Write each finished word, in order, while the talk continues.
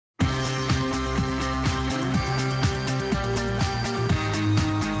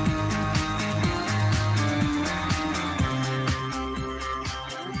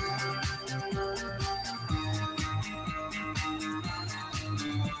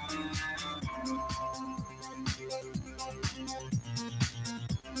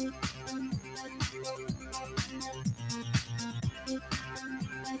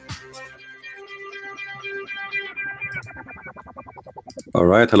All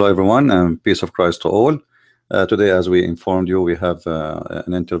right, hello everyone, and peace of Christ to all. Today, as we informed you, we have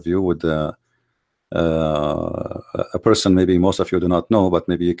an interview with a person maybe most of you do not know, but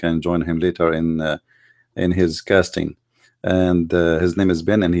maybe you can join him later in his casting. And his name is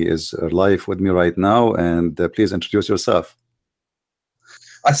Ben, and he is live with me right now. And please introduce yourself.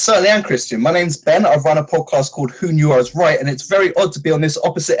 I certainly am, Christian. My name's Ben. I run a podcast called Who Knew I Was Right, and it's very odd to be on this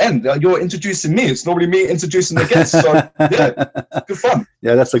opposite end. You're introducing me. It's normally me introducing the guests. So, yeah, good fun.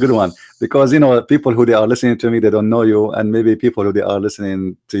 Yeah, that's a good one. Because, people who they are listening to me, they don't know you. And maybe people who they are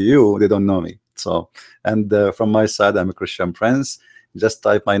listening to you, they don't know me. So, and from my side, I'm a Christian Prince. Just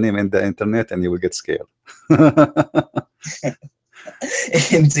type my name in the internet and you will get scared.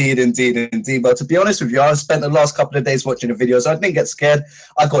 Indeed. But to be honest with you, I spent the last couple of days watching the videos. I didn't get scared.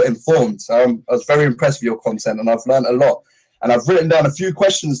 I got informed. I was very impressed with your content, and I've learned a lot. And I've written down a few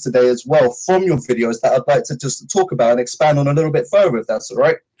questions today as well from your videos that I'd like to just talk about and expand on a little bit further, if that's all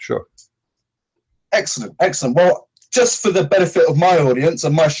right. Sure. Excellent. Well, just for the benefit of my audience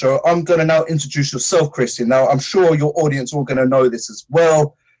and my show, I'm going to now introduce yourself, Christian. Now, I'm sure your audience are all going to know this as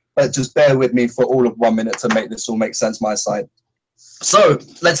well, but just bear with me for all of 1 minute to make this all make sense my side. So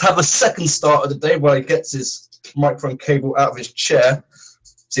let's have a second start of the day where he gets his microphone cable out of his chair.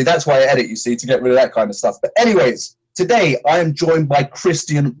 See, that's why I edit, you see, to get rid of that kind of stuff. But anyways, today I am joined by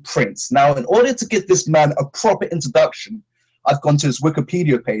Christian Prince. Now, in order to give this man a proper introduction, I've gone to his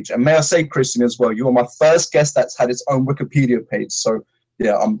Wikipedia page. And may I say, Christian, as well, you are my first guest that's had his own Wikipedia page. So,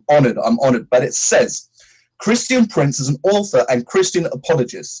 yeah, I'm honored. But it says, Christian Prince is an author and Christian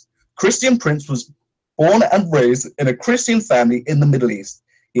apologist. Christian Prince was born and raised in a Christian family in the Middle East.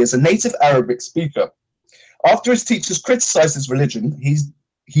 He is a native Arabic speaker. After his teachers criticized his religion,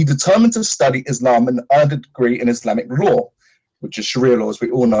 he determined to study Islam and earned a degree in Islamic law, which is Sharia law, as we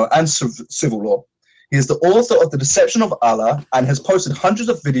all know, and civil law. He is the author of The Deception of Allah and has posted hundreds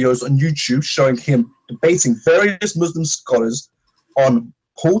of videos on YouTube showing him debating various Muslim scholars on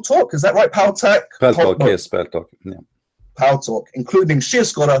Paltalk. Is that right? Paltalk? Paltalk, yes, Paltalk. Yeah. Paltalk, including Shia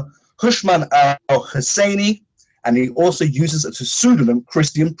scholar Hushman al-Husseini, and he also uses as a pseudonym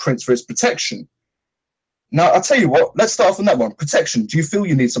Christian Prince for his protection. Now, I'll tell you what, let's start off on that one. Protection. Do you feel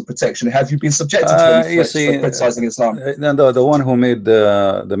you need some protection? Have you been subjected to any threats for criticizing Islam? The one who made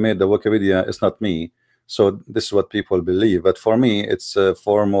the Wikipedia is not me. So this is what people believe. But for me, it's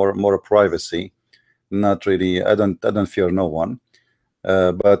for more privacy. Not really. I don't fear no one.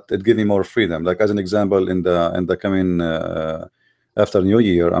 But it gives me more freedom. Like as an example, in the coming after New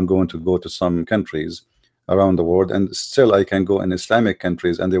Year, I'm going to go to some countries around the world, and still I can go in Islamic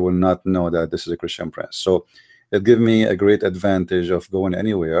countries and they will not know that this is a Christian Prince. So it gives me a great advantage of going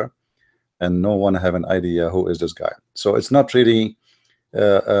anywhere and no one have an idea who is this guy. So it's not really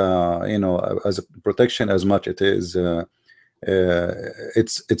as a protection as much it is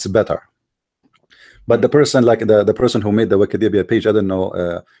it's better. But the person, like the person who made the Wikipedia page, I don't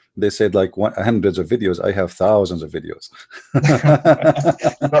know, they said like hundreds of videos. I have thousands of videos.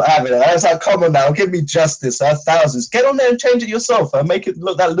 Not having it. That's like, come on now, give me justice. Thousands. Get on there and change it yourself and make it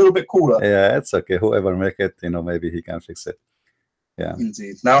look that little bit cooler. Yeah, it's okay. Whoever make it, maybe he can fix it. Yeah.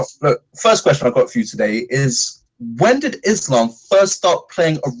 Indeed. Now, look, first question I've got for you today is, when did Islam first start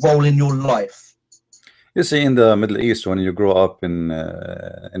playing a role in your life? You see, in the Middle East, when you grow up in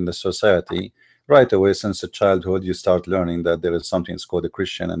the society, right away, since childhood, you start learning that there is something that's called a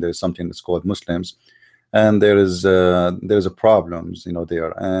Christian and there is something that's called Muslims, and there is problems,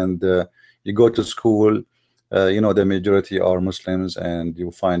 there. And you go to school, the majority are Muslims, and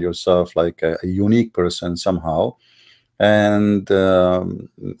you find yourself like a unique person somehow, and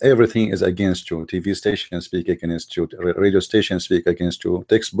everything is against you. TV stations speak against you, radio stations speak against you,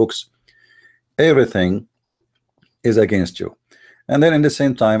 textbooks, everything is against you. And then in the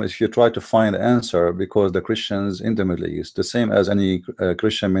same time, if you try to find the answer, because the Christians in the Middle East, the same as any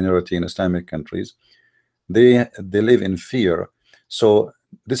Christian minority in Islamic countries, they live in fear. So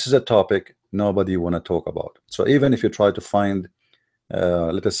this is a topic nobody want to talk about. So even if you try to find,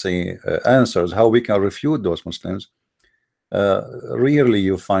 let us say, answers, how we can refute those Muslims, rarely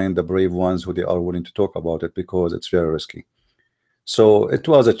you find the brave ones who they are willing to talk about it, because it's very risky. So it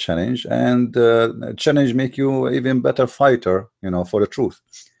was a challenge, and challenge make you even better fighter, for the truth.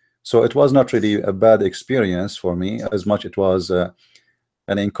 So it was not really a bad experience for me, as much it was an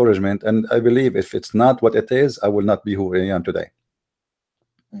encouragement. And I believe if it's not what it is, I will not be who I am today.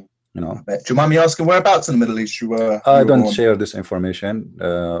 you know. Do you mind me asking whereabouts in the Middle East you were? I don't share this information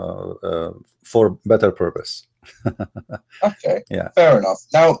for better purpose. Okay, yeah, fair enough.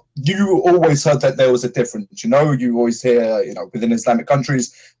 Now, you always heard that there was a difference. You always hear, within Islamic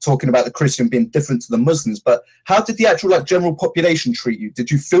countries talking about the Christian being different to the Muslims. But how did the actual general population treat you?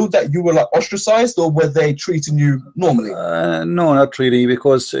 Did you feel that you were ostracized, or were they treating you normally? No, not really,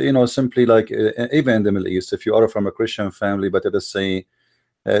 because simply like even in the Middle East, if you are from a Christian family, but let us say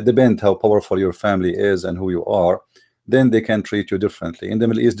depend how powerful your family is and who you are, then they can treat you differently. In the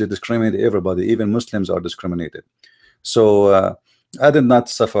Middle East, they discriminate everybody, even Muslims are discriminated. So I did not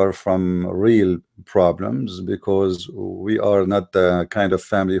suffer from real problems because we are not the kind of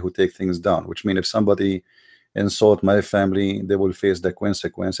family who take things down, which means if somebody insult my family, they will face the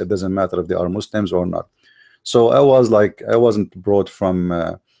consequence. It doesn't matter if they are Muslims or not. So I wasn't brought from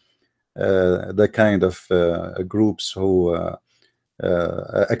the kind of groups who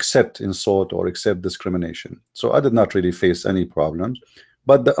accept insult or accept discrimination. So I did not really face any problems.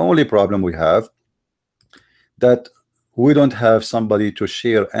 But the only problem we have, that we don't have somebody to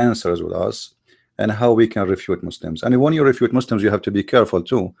share answers with us and how we can refute Muslims. And when you refute Muslims, you have to be careful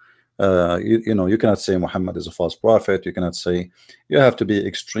too. You cannot say Muhammad is a false prophet. You cannot say, you have to be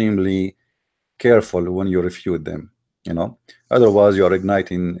extremely careful when you refute them. Otherwise you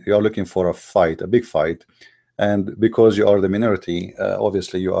are looking for a fight, a big fight. And because you are the minority,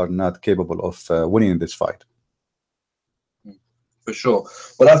 obviously you are not capable of winning this fight. For sure.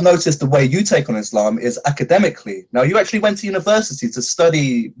 Well, I've noticed the way you take on Islam is academically. Now, you actually went to university to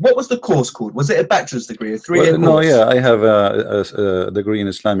study. What was the course called? Was it a bachelor's degree, a 3-year course? No, yeah, I have a degree in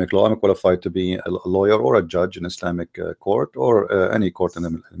Islamic law. I'm qualified to be a lawyer or a judge in Islamic court or any court in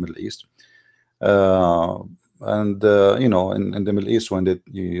the Middle East. In the Middle East, when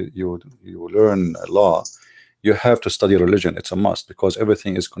you learn law, you have to study religion. It's a must because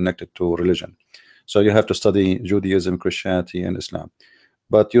everything is connected to religion. So you have to study Judaism, Christianity, and Islam.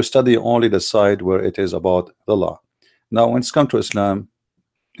 But you study only the side where it is about the law. Now, when it's come to Islam,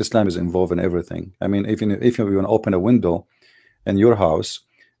 Islam is involved in everything. I mean, if you want to open a window in your house,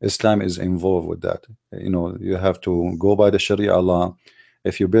 Islam is involved with that. You have to go by the Sharia law.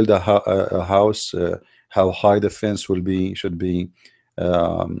 If you build a house, how high the fence should be.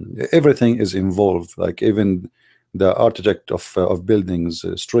 Everything is involved, like even the architect of buildings,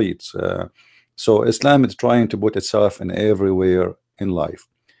 streets. So Islam is trying to put itself in everywhere in life,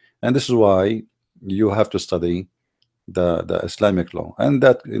 and this is why you have to study the Islamic law, and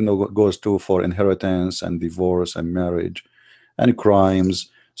that goes to for inheritance and divorce and marriage and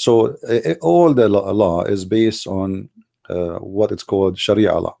crimes. So all the law is based on what it's called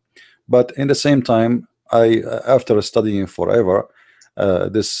Sharia law. But in the same time, after studying forever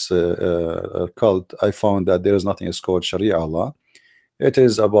this cult, I found that there is nothing is called Sharia law. It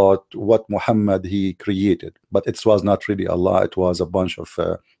is about what Muhammad he created, but it was not really Allah. It was a bunch of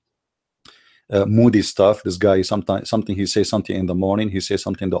moody stuff. This guy something he says something in the morning, he says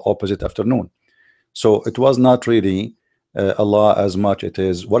something the opposite afternoon. So it was not really Allah as much. It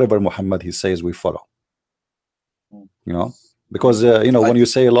is whatever Muhammad he says we follow. Because when you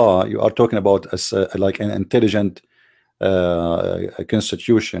say law, you are talking about like an intelligent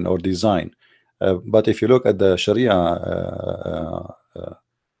constitution or design. But if you look at the Sharia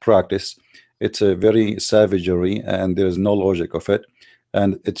practice, it's a very savagery, and there is no logic of it,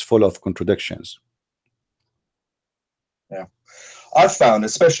 and it's full of contradictions. Yeah, I found,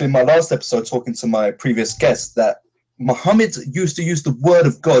 especially in my last episode talking to my previous guest, that Muhammad used to use the word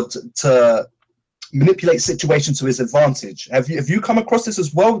of God to manipulate situations to his advantage. Have you come across this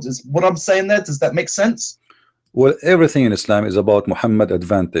as well? Is what I'm saying there, does that make sense? Well, everything in Islam is about Muhammad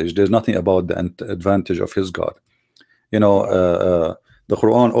advantage. There's nothing about the advantage of his God. The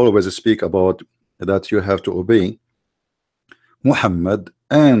Quran always speak about that you have to obey Muhammad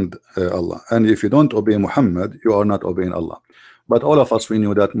and Allah. And if you don't obey Muhammad, you are not obeying Allah. But all of us, we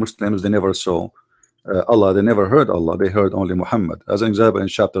knew that Muslims, they never saw Allah, they never heard Allah, they heard only Muhammad. As an example, in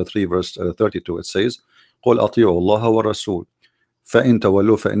chapter 3 verse 32, it says, قُلْ أَطِيعُوا اللَّهَ وَالرَّسُولَ فَإِن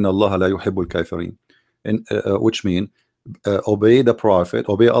تَوَلُّوا فَإِنَّ اللَّهَ لَا يُحِبُّ الْكَافِرِينَ. Which mean obey the prophet,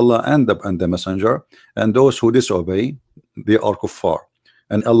 obey Allah and the messenger, and those who disobey, they are kuffar,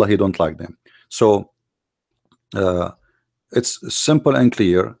 and Allah he don't like them. So it's simple and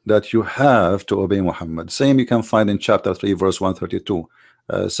clear that you have to obey Muhammad. Same you can find in chapter 3 verse 132.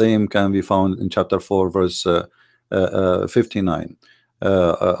 Same can be found in chapter 4 verse 59.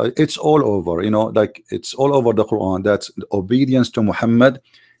 It's all over, like it's all over the Quran that obedience to Muhammad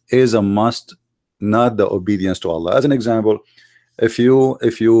is a must, not the obedience to Allah. As an example, if you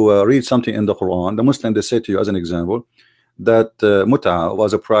read something in the Quran, the Muslim, they say to you, as an example, that mut'a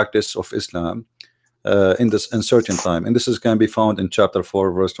was a practice of Islam in certain time, and this can be found in chapter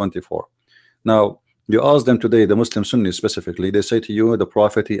 4 verse 24. Now you ask them today, the Muslim Sunnis specifically, they say to you the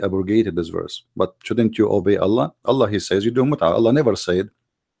Prophet he abrogated this verse, but shouldn't you obey Allah? Allah he says you do mut'a. Allah never said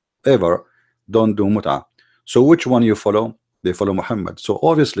ever don't do mut'a. So which one you follow? They follow Muhammad. So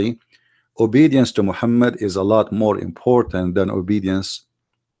obviously obedience to Muhammad is a lot more important than obedience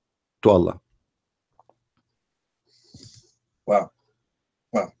to Allah. Wow.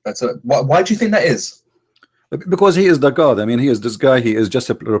 That's why do you think that is? Because he is the God. I mean, he is this guy. He is just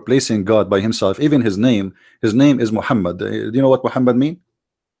replacing God by himself. Even his name is Muhammad. Do you know what Muhammad mean?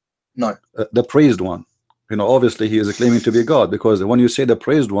 No. The praised one. You know, obviously he is claiming to be God, because when you say the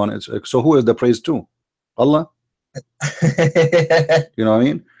praised one, it's so who is the praised to? Allah. You know what I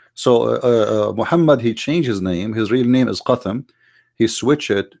mean? So Muhammad, he changed his name. His real name is Qatham. He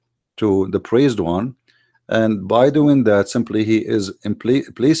switched it to the praised one, and by doing that, simply he is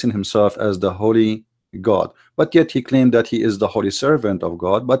placing himself as the holy God. But yet he claimed that he is the holy servant of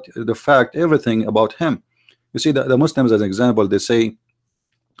God. But the fact, everything about him, you see, the Muslims, as an example, they say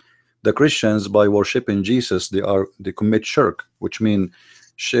the Christians, by worshiping Jesus, they commit shirk, which means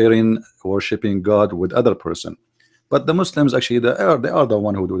sharing worshiping God with other person. But the Muslims actually they are the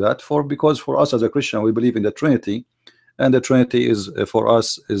one who do that, because for us as a Christian, we believe in the Trinity, and the Trinity is for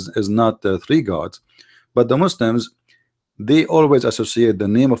us is not three gods. But the Muslims, they always associate the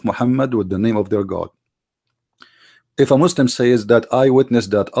name of Muhammad with the name of their God. If a Muslim says that I witness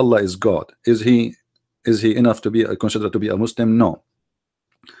that Allah is God, is he enough to be considered to be a Muslim? No.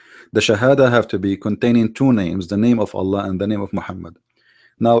 The Shahada have to be containing two names, the name of Allah and the name of Muhammad.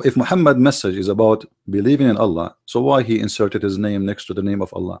 Now, if Muhammad's message is about believing in Allah, so why he inserted his name next to the name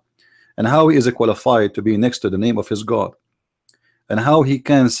of Allah? And how he is qualified to be next to the name of his God? And how he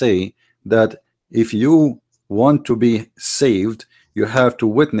can say that if you want to be saved, you have to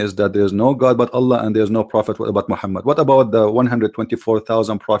witness that there is no God but Allah and there is no prophet but Muhammad? What about the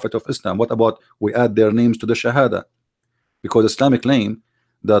 124,000 prophet of Islam? What about we add their names to the Shahada? Because Islamic claim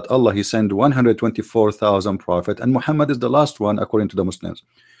that Allah he sent 124,000 prophet and Muhammad is the last one according to the Muslims.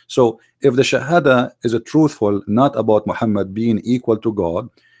 So if the Shahada is a truthful, not about Muhammad being equal to God,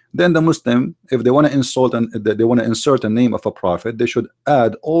 then the Muslim, if they want to insult and they want to insert a name of a prophet, they should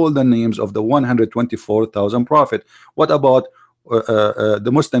add all the names of the 124,000 prophet. What about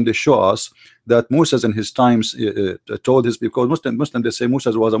the Muslim? They show us that Moses in his times told his people, Muslim they say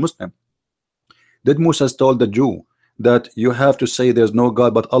Moses was a Muslim. Did Moses told the Jew that you have to say there's no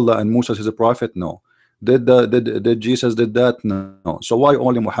God but Allah and Moses is a prophet? No. Did Jesus did that? No. So why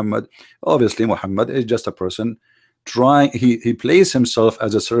only Muhammad? Obviously Muhammad is just a person trying, he plays himself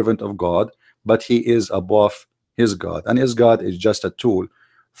as a servant of God, but he is above his God, and his God is just a tool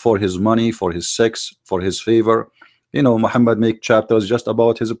for his money, for his sex, for his favor. You know, Muhammad make chapters just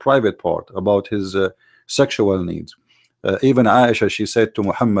about his private part, about his sexual needs. Even Aisha, she said to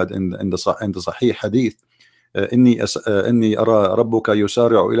Muhammad in the Sahih hadith, inni ara rabbuka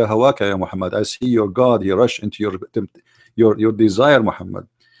yusari'u ila hawaka ya Muhammad. I see your God, he rush into your desire, Muhammad.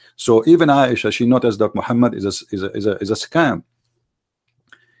 So even Aisha, she noticed that Muhammad is a scam.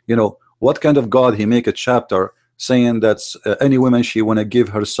 You know, what kind of God he make a chapter saying that any woman she want to give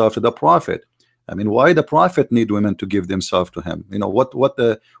herself to the prophet? I mean, why the prophet need women to give themselves to him? You know,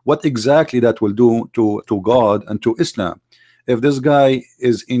 what exactly that will do to God and to Islam? If this guy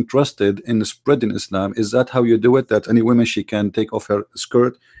is interested in spreading Islam, is that how you do it? That any woman she can take off her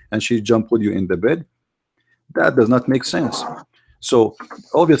skirt and she jump with you in the bed? That does not make sense. So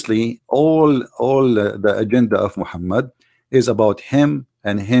obviously all the agenda of Muhammad is about him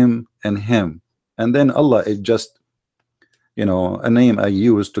and him and him, and then Allah is just, you know, a name I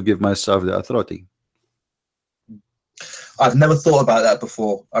use to give myself the authority. I've never thought about that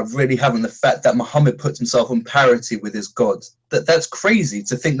before. I really haven't. The fact that Muhammad puts himself on parity with his God, that's crazy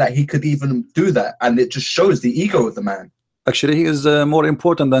to think that he could even do that, and it just shows the ego of the man. Actually, he is more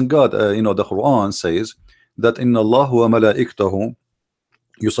important than God. You know, the Quran says that inna Allah wa malaikatahu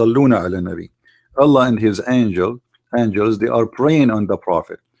yusalluna ala nabi. Allah and his angels, they are praying on the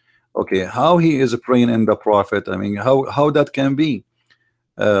prophet. Okay, how he is praying in the prophet? I mean, how that can be?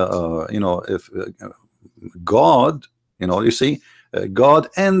 You know, if God, you know, you see, God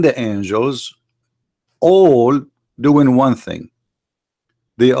and the angels all doing one thing.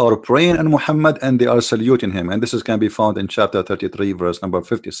 They are praying on Muhammad and they are saluting him, and this can be found in chapter 33 verse number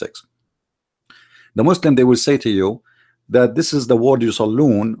 56. The Muslim, they will say to you that this is the word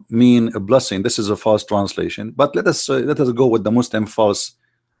yusallun mean a blessing. This is a false translation, but let us go with the Muslim false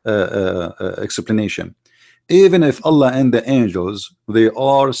explanation. even if Allah and the angels, they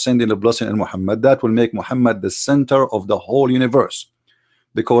are sending a blessing in Muhammad, that will make Muhammad the center of the whole universe,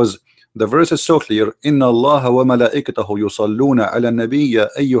 because the verse is so clear. Inna Allah wa malaikatahu yusalluna ala nabiyya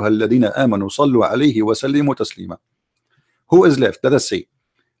ayyuha alladhina amanu sallu alayhi wa sallimu taslima. Who is left? Let us see.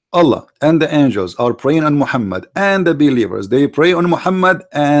 Allah and the angels are praying on Muhammad, and the believers, they pray on Muhammad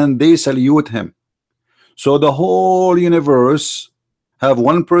and they salute him. So the whole universe have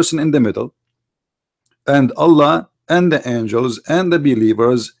one person in the middle, and Allah and the angels and the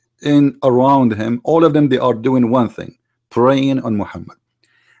believers in around him, all of them, they are doing one thing, praying on Muhammad.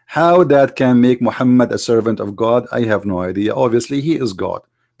 How that can make Muhammad a servant of God, I have no idea. Obviously he is God,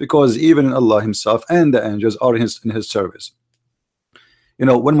 because even Allah himself and the angels are in his service. You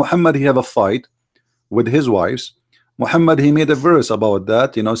know, when Muhammad he have a fight with his wives, Muhammad he made a verse about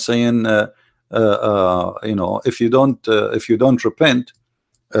that, you know, saying you know, if you don't repent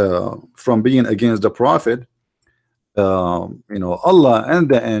from being against the Prophet, you know, Allah and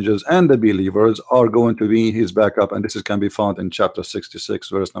the angels and the believers are going to be his backup, and this can be found in chapter 66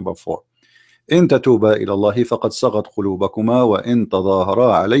 verse number 4. إن تتوبا إلى الله فقد صغت قلوبكما وإن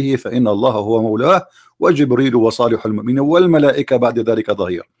تظاهرا عليه فإن الله هو مولاه وجبريل وصالح المؤمنين والملائكة بعد ذلك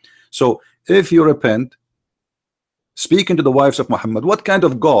ظهير. So if you repent, speaking to the wives of Muhammad, what kind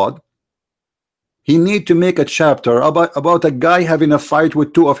of God he need to make a chapter about a guy having a fight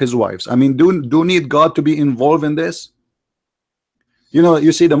with two of his wives? I mean, do need God to be involved in this? You know,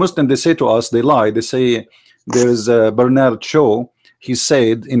 you see the Muslims, they say to us, they lie, they say there's Bernard Shaw, he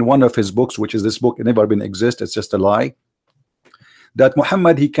said in one of his books, which is this book never been exist, it's just a lie, that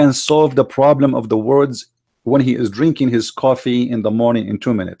Muhammad he can solve the problem of the words when he is drinking his coffee in the morning in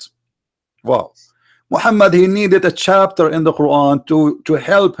 2 minutes. Wow. Muhammad he needed a chapter in the Quran to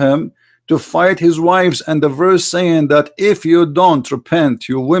help him to fight his wives, and the verse saying that if you don't repent,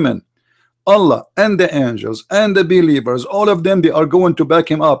 you women, Allah and the angels and the believers, all of them, they are going to back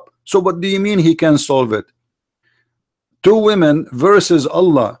him up. So what do you mean he can solve it? 2 women versus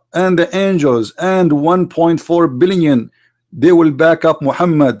Allah and the angels and 1.4 billion, they will back up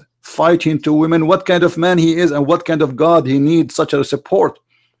Muhammad fighting 2 women. What kind of man he is and what kind of God he needs such a support?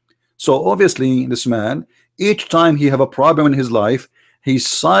 So obviously this man, each time he have a problem in his life, he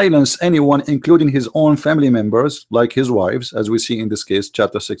silenced anyone, including his own family members, like his wives, as we see in this case,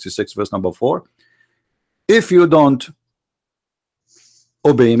 chapter 66 verse number 4. If you don't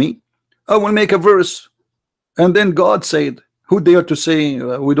obey me, I will make a verse. And then God said, who dare to say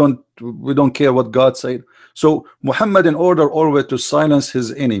we don't care what God said? So Muhammad, in order always to silence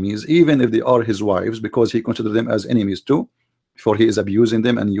his enemies, even if they are his wives, because he considers them as enemies too, for he is abusing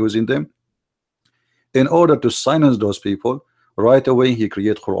them and using them, in order to silence those people, right away he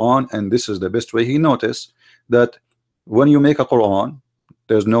create Quran. And this is the best way. He noticed that when you make a Quran,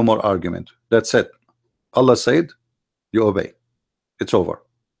 there's no more argument. That's it. Allah said, you obey. It's over.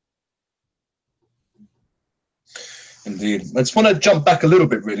 Indeed. I just want to jump back a little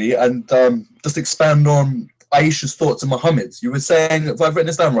bit, really, and just expand on Aisha's thoughts on Muhammad. You were saying, if I've written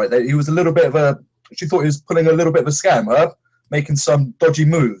this down right, that he was a little bit of a, she thought he was pulling a little bit of a scam, making some dodgy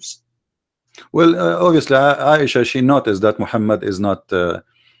moves. Well, obviously, Aisha, she noticed that Muhammad is not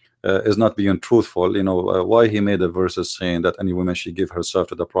being truthful. You know, why he made a verses saying that any woman she give herself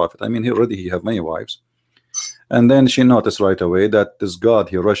to the Prophet. I mean, he have many wives, and then she noticed right away that this God,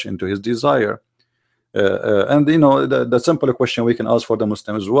 he rushed into his desire. And you know, the simple question we can ask for the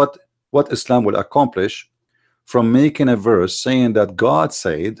Muslims: what Islam will accomplish from making a verse saying that God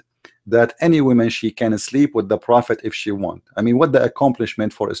said that any woman she can sleep with the Prophet if she want? I mean, what the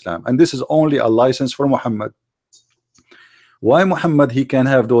accomplishment for Islam? And this is only a license for Muhammad. Why Muhammad he can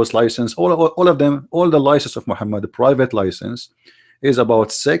have those license? All of them, all the license of Muhammad, the private license, is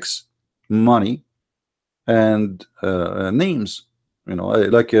about sex, money, and names. You know,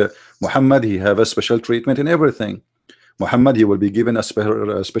 like Muhammad, he have a special treatment in everything. Muhammad, he will be given a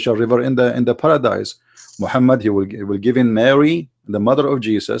special river in the paradise. Muhammad, he will given Mary, the mother of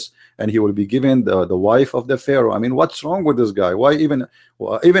Jesus, and he will be given the wife of the Pharaoh. I mean, what's wrong with this guy? Why even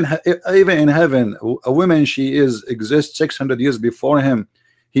in heaven, a woman she exists 600 years before him,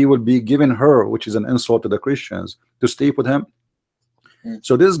 he will be given her, which is an insult to the Christians, to sleep with him.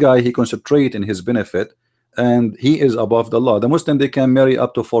 So this guy, he concentrate in his benefit, and he is above the law. The Muslim, they can marry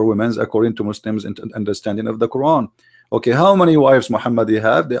up to 4 women according to Muslims understanding of the Quran. Okay, how many wives Muhammad you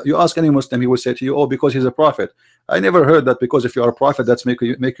have? You ask any Muslim, he will say to you, oh, because he's a prophet. I never heard that because if you are a prophet, that's make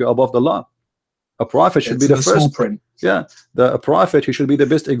you above the law. A prophet should be the first. Yeah, a prophet, he should be the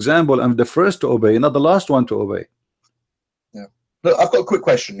best example and the first to obey, not the last one to obey. Yeah. Look, I've got a quick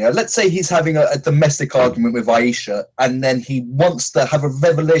question. Yeah, let's say he's having a domestic argument with Aisha, and then he wants to have a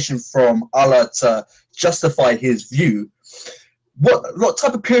revelation from Allah to justify his view. What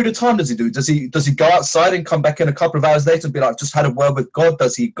type of period of time does he do? Does he go outside and come back in a couple of hours later and be like, just had a word with God?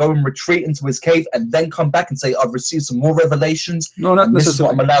 Does he go and retreat into his cave and then come back and say, I've received some more revelations? No, not this necessarily. is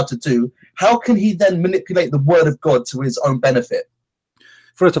what I'm allowed to do. How can he then manipulate the word of God to his own benefit?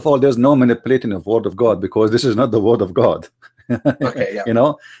 First of all, there's no manipulating of word of God, because this is not the word of God. Okay, yeah. You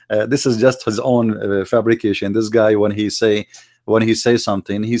know, this is just his own fabrication. This guy, when he say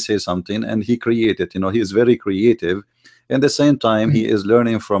something, he says something and he create it. You know, he is very creative. At the same time, he is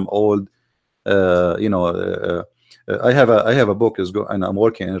learning from old. You know, I have a book and I'm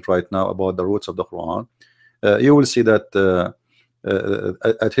working on it right now about the roots of the Quran. You will see that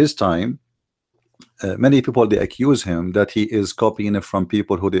at his time, many people, they accuse him that he is copying it from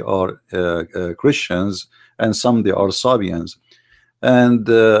people who they are Christians, and some they are Sabians. And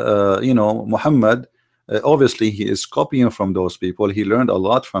you know, Muhammad, obviously he is copying from those people. He learned a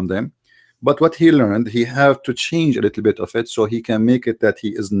lot from them, but what he learned, he have to change a little bit of it so he can make it that he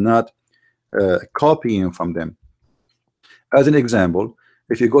is not copying from them. As an example,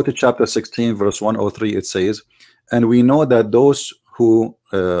 if you go to chapter 16 verse 103, it says, and we know that those who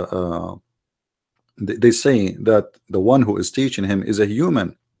they say that the one who is teaching him is a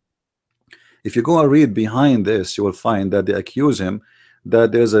human. If you go and read behind this, you will find that they accuse him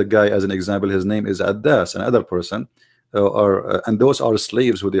that there's a guy, as an example, his name is Addas, another person, and those are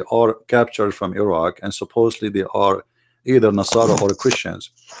slaves who they are captured from Iraq, and supposedly they are either Nasara or Christians.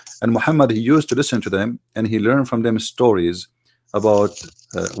 And Muhammad, he used to listen to them, and he learned from them stories about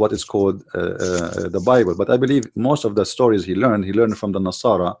what is called the Bible. But I believe most of the stories he learned from the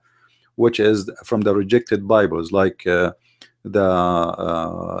Nasara, which is from the rejected Bibles, like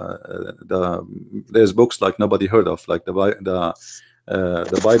there's books like nobody heard of, like the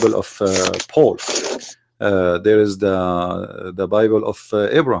Bible of Paul. There is the Bible of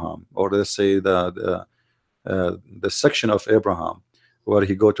Abraham, or let's say the section of Abraham where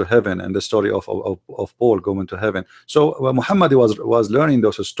he go to heaven, and the story of Paul going to heaven. So Muhammad was learning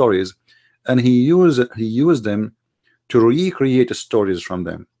those stories, and he used them to recreate stories from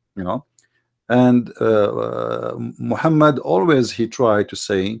them, you know. And Muhammad always, he tried to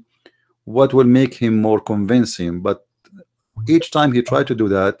say what will make him more convincing, but each time he tried to do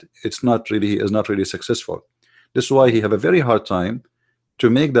that, he is not really successful. This is why he have a very hard time to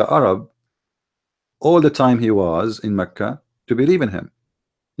make the Arab, all the time he was in Mecca, to believe in him.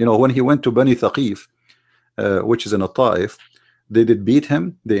 You know, when he went to Bani Thaqif, which is in Taif, they did beat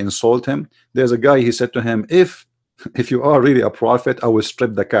him, they insult him. There's a guy, he said to him, if you are really a prophet, I will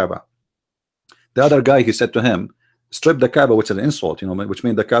strip the Kaaba. The other guy, he said to him, strip the Kaaba, which is an insult, you know, which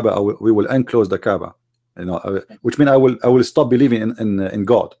means the Kaaba, we will enclose the Kaaba, you know, which means I will stop believing in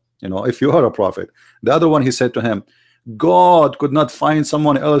God, you know, if you are a prophet. The other one, he said to him, God could not find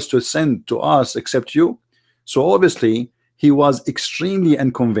someone else to send to us except you. So obviously he was extremely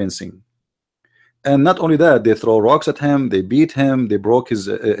unconvincing. And not only that, they throw rocks at him, they beat him, they broke his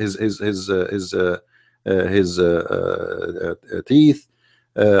teeth,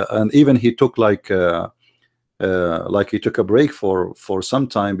 and even he took like he took a break for some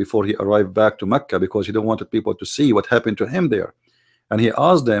time before he arrived back to Mecca, because he didn't want people to see what happened to him there. And he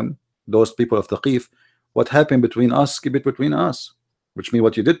asked them, those people of Thaqif, what happened between us, keep it between us, which means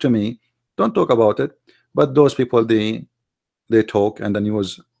what you did to me, don't talk about it. But those people, they talk, and the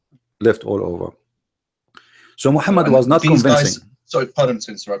news left all over. So Muhammad was not convincing. Sorry, pardon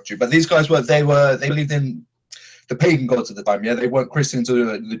to interrupt you, but these guys they believed in the pagan gods at the time. Yeah, they weren't Christians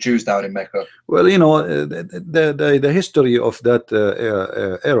or the Jews down in Mecca. Well, you know, the history of that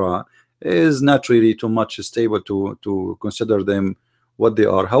era is not really too much stable to consider them what they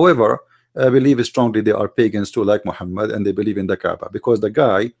are. However, I believe strongly they are pagans too, like Muhammad, and they believe in the Kaaba, because the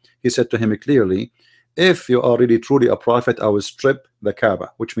guy, he said to him clearly, if you are really truly a prophet, I will strip the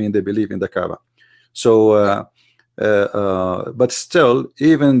Kaaba, which means they believe in the Kaaba. So but still,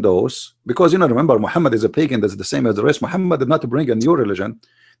 even those, because, you know, remember, Muhammad is a pagan, that's the same as the rest. Muhammad did not bring a new religion.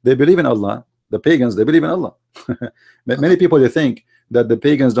 They believe in Allah. The pagans, they believe in Allah. Many people, they think that the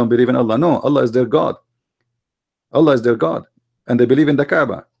pagans don't believe in Allah. No, Allah is their God. Allah is their God, and they believe in the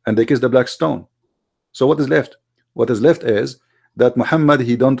Kaaba, and they kiss the black stone. So what is left? What is left is that Muhammad,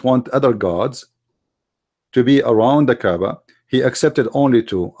 he don't want other gods to be around the Kaaba. He accepted only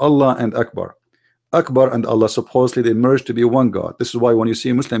two, Allah and Akbar. Akbar and Allah, supposedly they merged to be one God. This is why when you see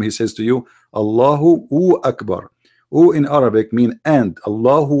a Muslim, he says to you, Allahu wa Akbar. U in Arabic mean and,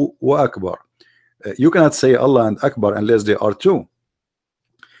 Allahu wa Akbar. You cannot say Allah and Akbar unless they are two.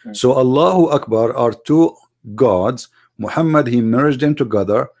 So Allahu Akbar are two gods. Muhammad, he merged them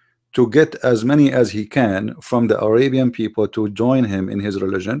together to get as many as he can from the Arabian people to join him in his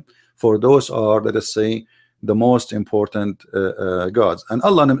religion, for those are, let us say, the most important gods. And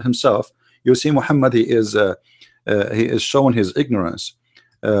Allah himself, you see, Muhammad, he is shown his ignorance.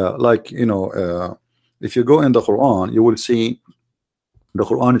 Like, you know, if you go in the Quran, you will see the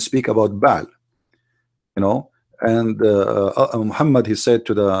Quran speak about Baal, you know, and Muhammad, he said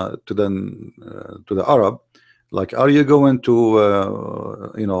to the Arab, like, are you going to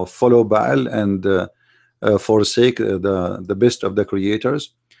you know, follow Baal and forsake the best of the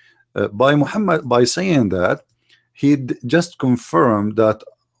creators? By Muhammad, by saying that, he just confirmed that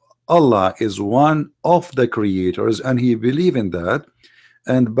Allah is one of the creators, and he believed in that,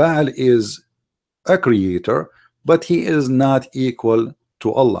 and Baal is a creator, but he is not equal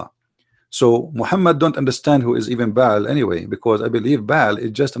to Allah. So Muhammad don't understand who is even Baal anyway, because I believe Baal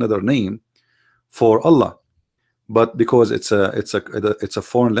is just another name for Allah, but because it's a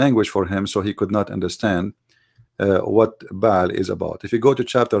foreign language for him, so he could not understand what Baal is about. If you go to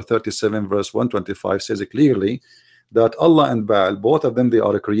chapter 37 verse 125, says it clearly that Allah and Baal, both of them, they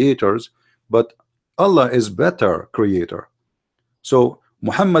are creators, but Allah is better creator. So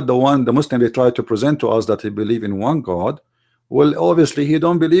Muhammad, the Muslim, they try to present to us that he believe in one God. Well, obviously he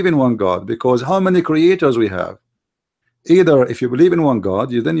don't believe in one God, because how many creators we have? Either if you believe in one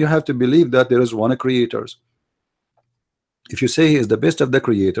God, then you have to believe that there is one creators. If you say he is the best of the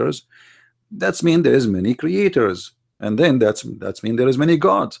creators, that's mean there is many creators, and then that's mean there is many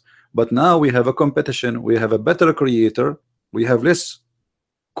gods. But now we have a competition. We have a better creator, we have less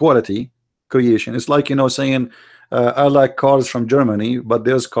quality creation. It's like, you know, saying I like cars from Germany, but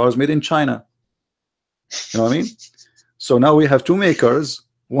there's cars made in China. You know what I mean? So now we have two makers.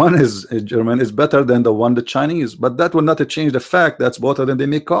 One is German, is better than the Chinese, but that will not change the fact that both of them, they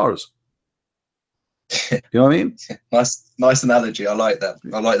make cars. You know what I mean? Nice analogy. I like that.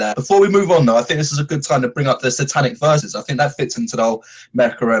 I like that. Before we move on, though, I think this is a good time to bring up the satanic verses. I think that fits into the whole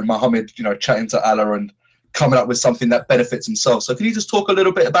Mecca and Muhammad, you know, chatting to Allah and coming up with something that benefits himself. So can you just talk a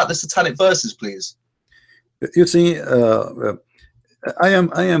little bit about the satanic verses, please? You see, I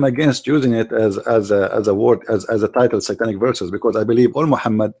am against using it as a word, as a title, satanic verses, because I believe all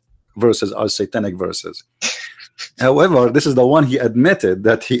Muhammad verses are satanic verses. However, this is the one he admitted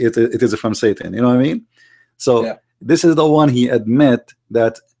that it is from Satan. You know what I mean? So yeah, this is the one he admit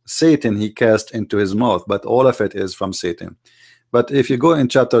that Satan he cast into his mouth, but all of it is from Satan. But if you go in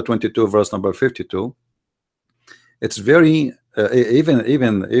chapter 22 verse number 52, it's very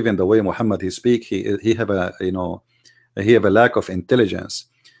even the way Muhammad he speak, he have a, you know, he have a lack of intelligence.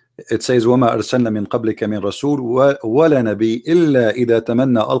 It says وَمَا أَرْسَلْنَا مِنْ قَبْلِكَ مِنْ رَسُولٍ وَلَا نَبِيٍّ إِلَّا إِذَا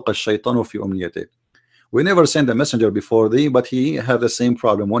تَمَنَّى أَلْقَى الشَّيْطَانُ فِي أُمْنِيَّتِهِ. We never sent a messenger before thee, but he had the same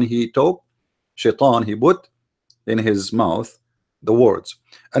problem. When he talked, Shaitan, he put in his mouth the words,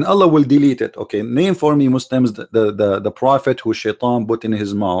 and Allah will delete it. Okay, name for me, Muslims, the prophet who Shaitan put in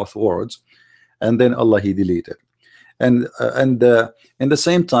his mouth words, and then Allah he deleted. And in the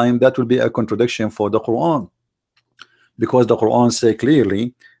same time, that will be a contradiction for the Quran, because the Quran say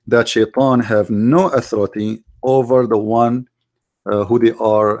clearly that Shaitan have no authority over the one who they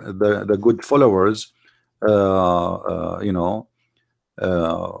are the good followers. Of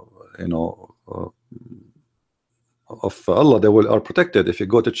Allah, they are protected. If you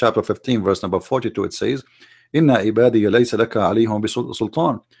go to chapter 15 verse number 42, it says, Inna ibadiya laysa laka alayhim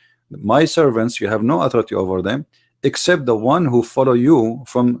bisultan. My servants, you have no authority over them except the one who follow you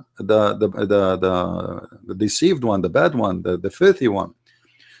from the deceived one, the bad one, the filthy one.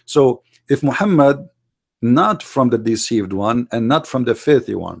 So if Muhammad not from the deceived one and not from the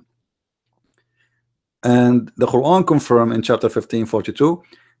filthy one, and the Quran confirm in chapter 15:42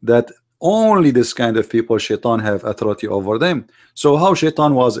 that only this kind of people Shaitan have authority over them. So how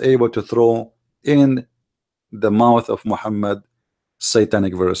Shaitan was able to throw in the mouth of Muhammad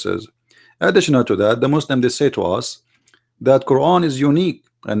satanic verses? Additional to that, the Muslim, they say to us that Quran is unique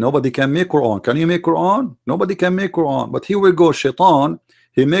and nobody can make Quran. Can you make Quran? Nobody can make Quran. But here we go, Shaitan,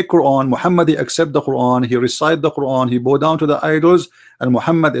 he make Quran, Muhammad he accept the Quran, he recite the Quran, he bow down to the idols, and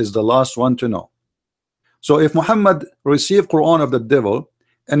Muhammad is the last one to know. So if Muhammad received Quran of the devil,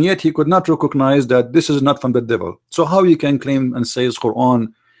 and yet he could not recognize that this is not from the devil, so how you can claim and say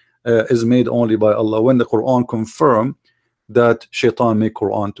Quran is made only by Allah, when the Quran confirm that Shaitan make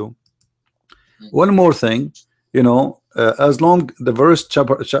Quran too? One more thing, you know, as long the verse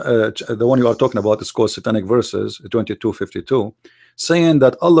the one you are talking about is called satanic verses 22:52, saying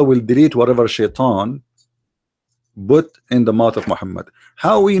that Allah will delete whatever Shaitan put in the mouth of Muhammad.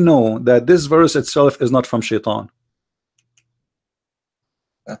 How we know that this verse itself is not from Shaitan?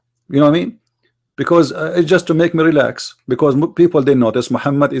 You know what I mean? because it's just to make me relax, because people, they notice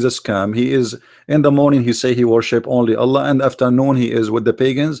Muhammad is a scam. He is, in the morning he say he worship only Allah, and afternoon he is with the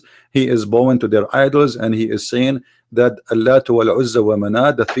pagans, he is bowing to their idols, and he is saying that Allah wal Uzza wa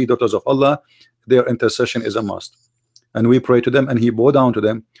Manat, the three daughters of Allah, their intercession is a must, and we pray to them and he bow down to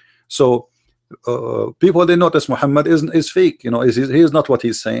them. So people, they notice Muhammad is fake, he is not what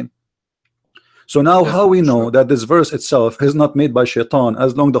he's saying. So now how we know that this verse itself is not made by Shaitan,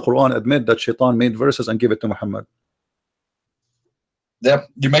 as long the Quran admit that Shaitan made verses and give it to Muhammad? Yeah,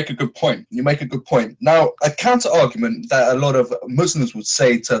 you make a good point. You make a good point. Now, a counter argument that a lot of Muslims would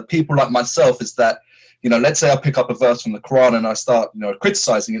say to people like myself is that, let's say I pick up a verse from the Quran and I start,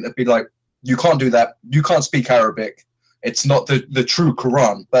 criticizing it. It'd be like, you can't do that. You can't speak Arabic. It's not the true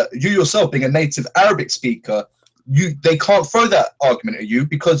Quran. But you yourself, being a native Arabic speaker, they can't throw that argument at you,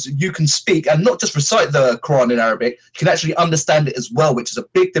 because you can speak and not just recite the Quran in Arabic, you can actually understand it as well, which is a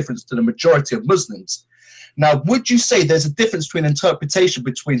big difference to the majority of Muslims. Now, would you say there's a difference between interpretation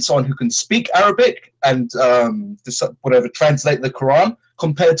between someone who can speak Arabic and translate the Quran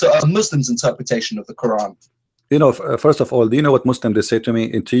compared to a Muslim's interpretation of the Quran? First of all, do you know what Muslims they say to me?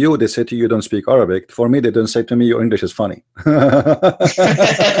 And to you, they say to you, don't speak Arabic. For me, they don't say to me, your English is funny. There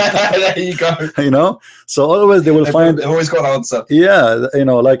you go. So always they will find. They've always got an answer. Yeah,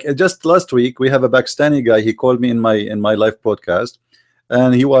 like just last week, we have a Pakistani guy. He called me in my live podcast,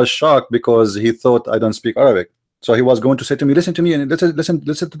 and he was shocked because he thought I don't speak Arabic. So he was going to say to me, listen to me and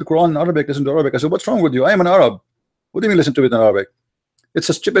listen to the Quran in Arabic. Listen to Arabic. I said, what's wrong with you? I am an Arab. What do you mean listen to it in Arabic? It's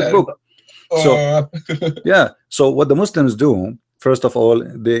a stupid book. So yeah, so what the Muslims do, first of all,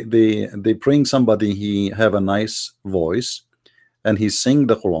 they bring somebody, he have a nice voice and he sing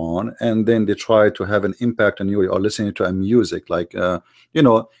the Quran, and then they try to have an impact on you, or listening to a music like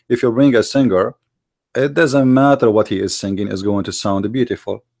if you bring a singer, it doesn't matter what he is singing is going to sound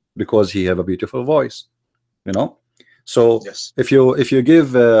beautiful because he have a beautiful voice, so yes. if you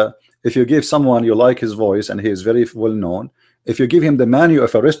give someone you like his voice and he is very well known, if you give him the menu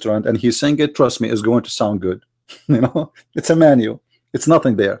of a restaurant and he sing it, trust me, it's going to sound good. It's a menu, it's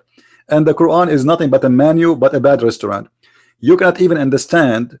nothing there. And the Quran is nothing but a menu, but a bad restaurant. You cannot even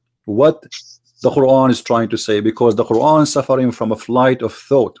understand what the Quran is trying to say, because the Quran is suffering from a flight of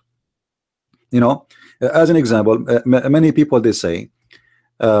thought. As an example, many people, they say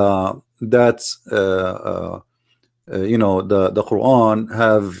that the Quran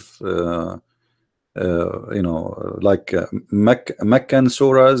have like Meccan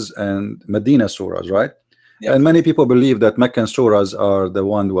surahs and Medina surahs, right? Yeah. And many people believe that Meccan surahs are the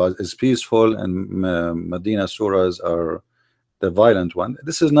one who is peaceful, and Medina surahs are the violent one.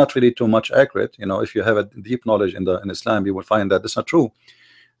 This is not really too much accurate. If you have a deep knowledge in Islam, you will find that that's not true,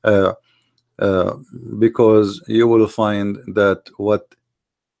 because you will find that what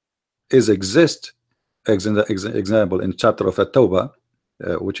is example in chapter of At-Tawbah,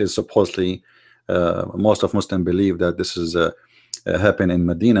 which is supposedly most of Muslims believe that this is happened in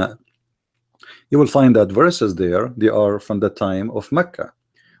Medina. You will find that verses there, they are from the time of Mecca,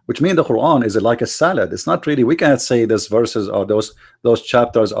 which means the Quran is like a salad. It's not really, we cannot say these verses or those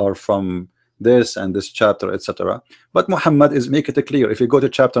chapters are from this and this chapter, etc. But Muhammad is make it clear. If you go to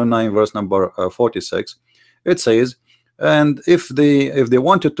chapter 9 verse number 46, it says, and if they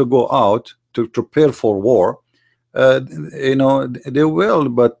wanted to go out to prepare for war, they will,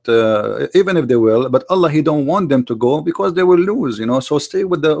 but even if they will, but Allah, he don't want them to go because they will lose, so stay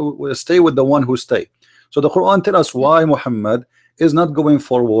with the one who stay. So the Quran tell us why Muhammad is not going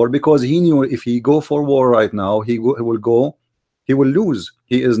for war, because he knew if he go for war right now, he will lose.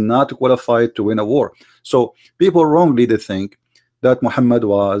 He is not qualified to win a war. So people wrongly, they think that Muhammad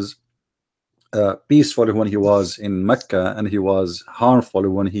was peaceful when he was in Mecca and he was harmful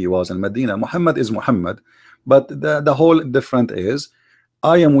when he was in Medina. Muhammad is Muhammad. But the whole different is,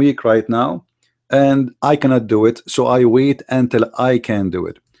 I am weak right now and I cannot do it, so I wait until I can do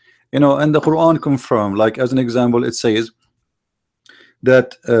it. And the Quran confirm, like as an example, it says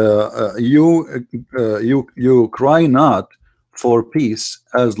that you cry not for peace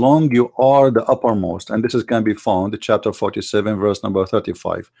as long you are the uppermost, and this can be found in chapter 47 verse number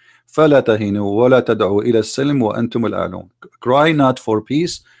 35. فَلَا تَهِنُوا وَلَا تَدْعُوا إِلَى السَّلْمِ وَأَنْتُمُ الْأَعْلَوْنَ. Cry not for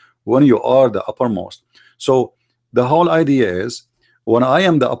peace when you are the uppermost. So the whole idea is, when I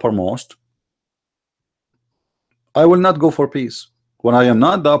am the uppermost, I will not go for peace. When I am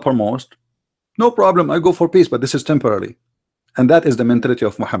not the uppermost, no problem, I go for peace, but this is temporary. And that is the mentality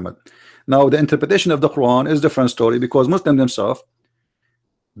of Muhammad. Now the interpretation of the Quran is a different story, because Muslims themselves,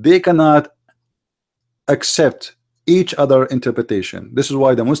 they cannot accept each other interpretation. This is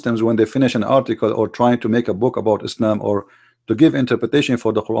why the Muslims, when they finish an article or trying to make a book about Islam or to give interpretation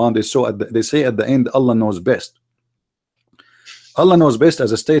for the Quran, they say at the end, Allah knows best. Allah knows best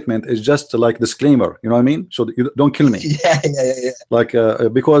as a statement is just like disclaimer, you know what I mean? So you don't kill me. Yeah. Like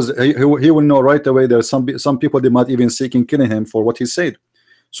because he will know right away there's some people they might even seeking killing him for what he said.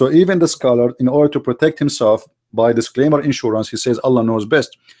 So even the scholar, in order to protect himself by disclaimer insurance, he says Allah knows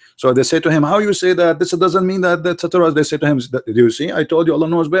best. So they say to him, how you say that? This doesn't mean that, etc. They say to him, do you see? I told you Allah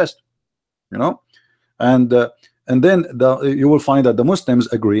knows best. You know, and then you will find that the Muslims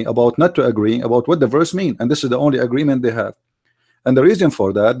agree about not to agree about what the verse mean, and this is the only agreement they have. And the reason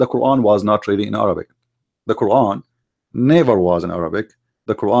for that, the Quran was not really in Arabic. The Quran never was in Arabic.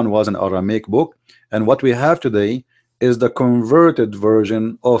 The Quran was an Aramaic book, and what we have today is the converted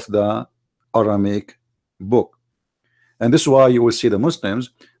version of the Aramaic book. And this is why you will see the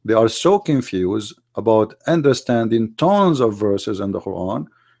Muslims, they are so confused about understanding tons of verses in the Quran,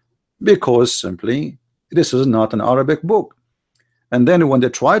 because simply this is not an Arabic book. And then when they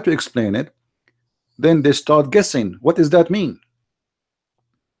try to explain it, then they start guessing, what does that mean?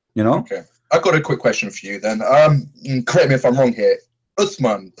 You know? Okay, I've got a quick question for you then. Correct me if I'm wrong here.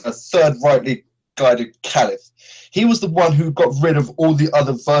 Uthman, a third rightly guided caliph, he was the one who got rid of all the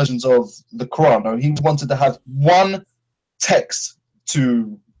other versions of the Quran. Now, he wanted to have one text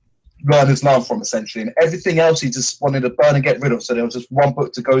to learn Islam from, essentially, and everything else he just wanted to burn and get rid of. So there was just one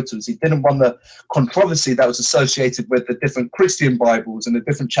book to go to. So he didn't want the controversy that was associated with the different Christian Bibles and the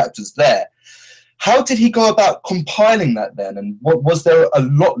different chapters there. How did he go about compiling that then? And what was there a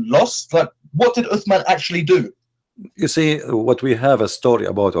lot lost? Like, what did Uthman actually do? You see, what we have a story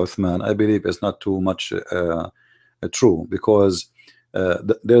about Uthman, I believe, is not too much true, because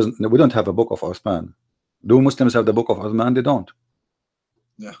we don't have a book of Uthman. Do Muslims have the book of Uthman? They don't.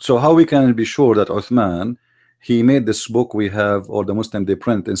 Yeah. So how we can be sure that Uthman, he made this book we have, or the Muslim they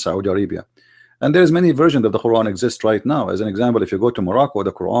print in Saudi Arabia? And there's many versions of the Quran exist right now. As an example, if you go to Morocco,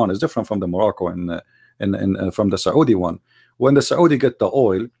 the Quran is different from the Morocco from the Saudi one. When the Saudi get the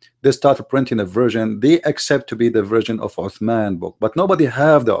oil, they start printing a version they accept to be the version of Uthman book, but nobody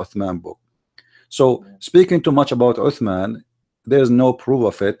have the Uthman book. So speaking too much about Uthman, there's no proof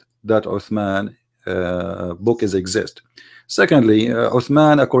of it that Uthman book is exist. Secondly,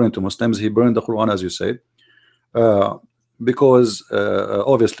 Uthman, according to Muslims, he burned the Quran, as you said, because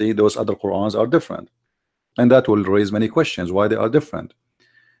obviously those other Qurans are different, and that will raise many questions why they are different.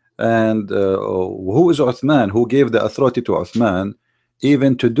 And who is Uthman? Who gave the authority to Uthman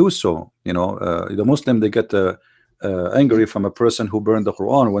even to do so? You know, the Muslim, they get angry from a person who burned the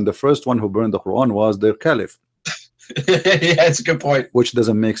Quran when the first one who burned the Quran was their caliph. Yeah, that's a good point. Which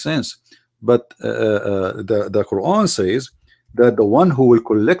doesn't make sense. But the Quran says that the one who will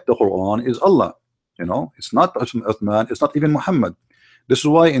collect the Quran is Allah. You know, it's not Uthman, it's not even Muhammad. This is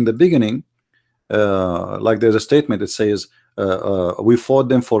why in the beginning, like there's a statement that says, we fought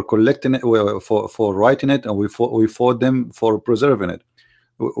them for collecting it, for writing it, and we fought them for preserving it,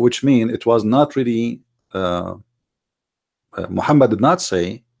 which means it was not really Muhammad did not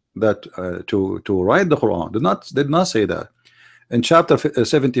say that to write the Quran, did not say that. In chapter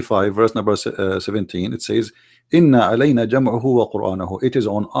 75, verse number 17, it says, Inna alayna jam'uhu wa Qur'anahu. It is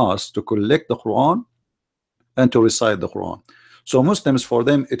on us to collect the Quran and to recite the Quran. So Muslims, for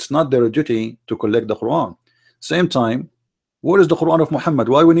them, it's not their duty to collect the Quran. Same time, what is the Quran of Muhammad?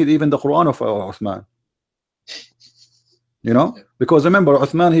 Why we need even the Quran of Uthman? You know, because remember,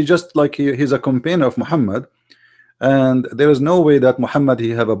 Uthman, he just like he's a companion of Muhammad, and there is no way that Muhammad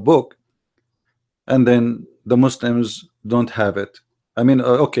he have a book, and then the Muslims don't have it. I mean,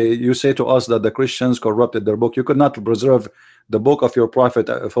 okay, you say to us that the Christians corrupted their book. You could not preserve the book of your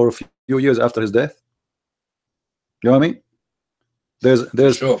prophet for a few years after his death. You know what I mean?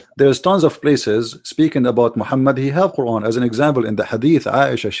 There's tons of places speaking about Muhammad. He have Quran. As an example, in the Hadith,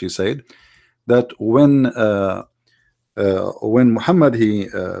 Aisha, she said that when Muhammad he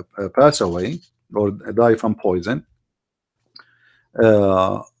passed away or died from poison,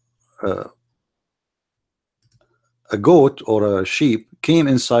 a goat or a sheep came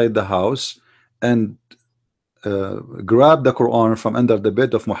inside the house and grabbed the Quran from under the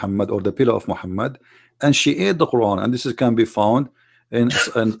bed of Muhammad or the pillow of Muhammad, and she ate the Quran. And this can be found in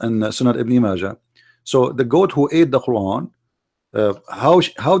Sunan Ibn Majah. So the goat who ate the Quran,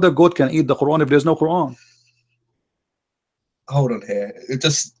 how the goat can eat the Quran if there's no Quran? Hold on here. It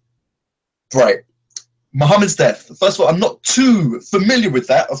just right. Muhammad's death. First of all, I'm not too familiar with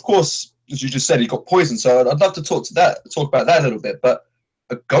that. Of course, as you just said, he got poisoned. So I'd love to talk about that a little bit. But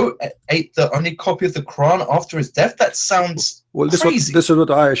a goat ate the only copy of the Quran after his death? That sounds crazy. This is what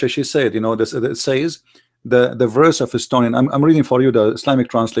Aisha, she said. You know, it says the verse of stoning. I'm reading for you the Islamic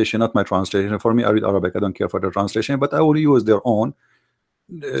translation, not my translation. For me, I read Arabic. I don't care for the translation, but I will use their own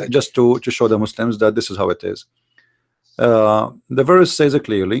just to show the Muslims that this is how it is. The verse says it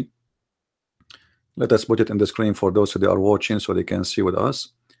clearly. Let us put it in the screen for those who are watching so they can see with us.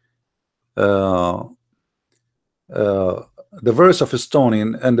 The verse of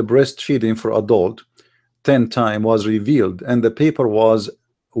stoning and the breastfeeding for adult 10 times was revealed, and the paper was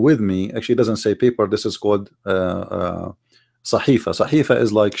with me. Actually, it doesn't say paper. This is called sahifa. Sahifa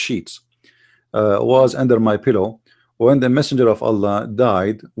is like sheets. Was under my pillow. When the messenger of Allah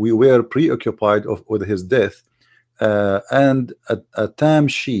died, we were preoccupied with his death, and a tame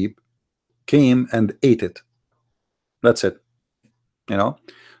sheep came and ate it. That's it. You know.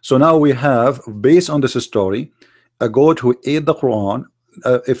 So now we have, based on this story, a goat who ate the Quran.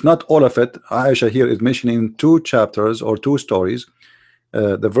 If not all of it, Aisha here is mentioning 2 chapters or 2 stories.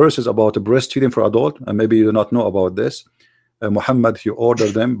 The verse is about breastfeeding for adult, and maybe you do not know about this. Muhammad, he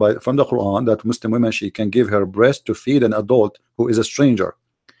ordered them from the Quran that Muslim women, she can give her breast to feed an adult who is a stranger.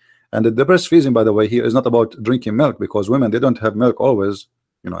 And the breastfeeding, by the way, here is not about drinking milk, because women, they don't have milk always.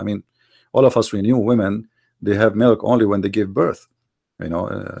 You know, I mean, all of us, we knew women, they have milk only when they give birth. You know,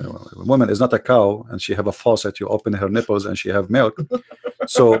 a woman is not a cow and she have a faucet. You open her nipples and she have milk.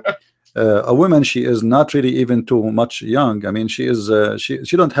 So a woman, she is not really even too much young. I mean, she is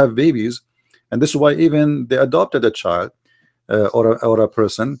she don't have babies, and this is why even they adopted a child or a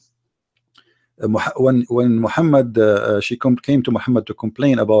person. When Muhammad she came to Muhammad to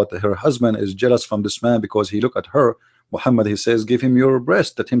complain about her husband is jealous from this man because he look at her. Muhammad, he says, give him your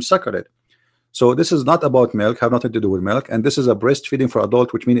breast, let him suckle it. So this is not about milk, have nothing to do with milk, and this is a breastfeeding for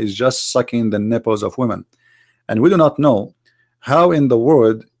adult, which means it's just sucking the nipples of women. And we do not know how in the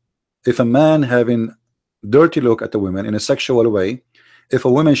world, if a man having dirty look at the women in a sexual way, if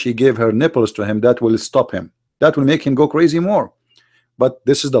a woman, she gave her nipples to him, that will stop him. That will make him go crazy more. But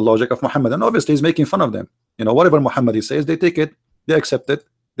this is the logic of Muhammad, and obviously he's making fun of them. You know, whatever Muhammad he says, they take it, they accept it,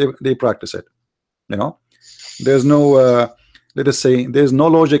 they practice it. You know, there's no let us say there's no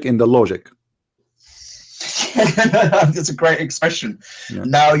logic in the logic. That's a great expression. Yeah.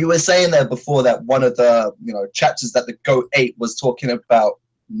 Now, you were saying there before that one of the chapters that the goat ate was talking about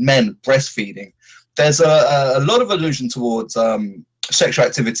men breastfeeding. There's a lot of allusion towards sexual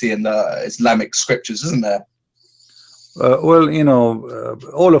activity in the Islamic scriptures, isn't there? Well, you know,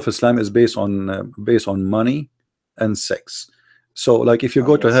 all of Islam is based on money and sex. So, like, if you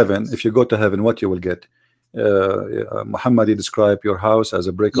go to heaven, what you will get? Muhammad, he described your house as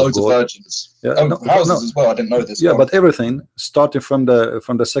a brick of gold. Loads of virgins. Yeah, houses as well. I didn't know this. Yeah, but everything starting from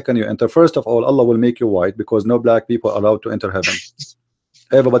the second you enter. First of all, Allah will make you white, because no black people are allowed to enter heaven.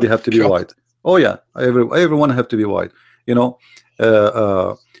 Everybody have to be white. Oh yeah, everyone have to be white. You know,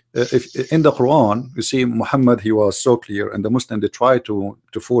 if in the Quran you see Muhammad, he was so clear, and the Muslim, they try to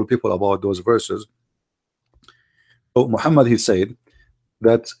fool people about those verses. So Muhammad, he said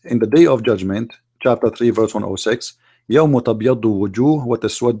that in the day of judgment, chapter 3 verse 106, يوم تبيض وجوه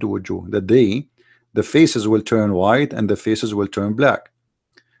وتسود وجوه, the day the faces will turn white and the faces will turn black.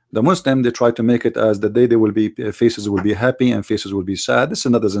 The Muslim, they try to make it as the day they will be, faces will be happy and faces will be sad. This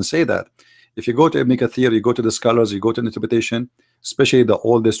doesn't say that. If you go to Ibn Kathir, you go to the scholars, you go to the interpretation, especially the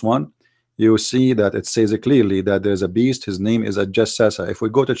oldest one, you see that it says clearly that there's a beast, his name is a Jassasa. If we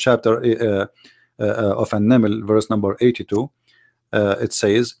go to chapter of An-Naml, verse number 82, it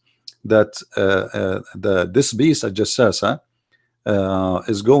says that this beast, a Jassasa,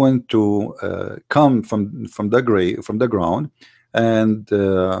 is going to come from the ground, and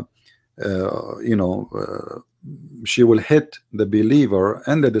she will hit the believer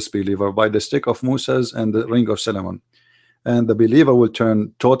and the disbeliever by the stick of Moses and the ring of Solomon, and the believer will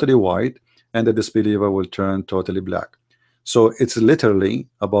turn totally white and the disbeliever will turn totally black. So it's literally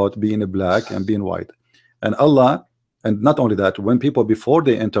about being black and being white. And Allah, and not only that, when people, before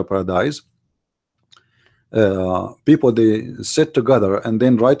they enter paradise, people, they sit together, and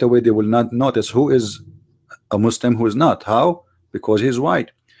then right away they will not notice who is a Muslim, who is not. How? Because he's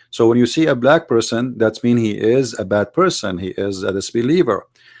white. So when you see a black person, that means he is a bad person, he is a disbeliever.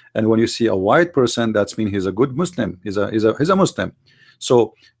 And when you see a white person, that means he's a good Muslim, he's a Muslim.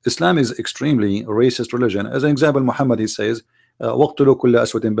 So Islam is extremely racist religion. As an example, Muhammad, he says, وَقْتُلُوا كُلَّ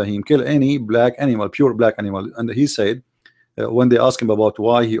أَسْوَدٍ بَهِيمٍ, kill any black animal, pure black animal. And he said, when they asked him about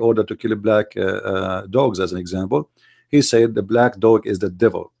why he ordered to kill black dogs, as an example, he said the black dog is the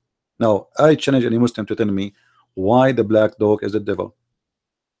devil. Now I challenge any Muslim to tell me why the black dog is the devil.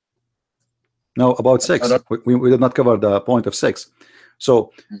 Now about sex, we did not cover the point of sex.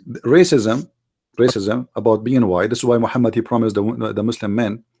 So racism about being white, this is why Muhammad, he promised the Muslim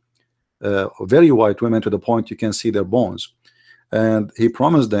men very white women to the point you can see their bones. And he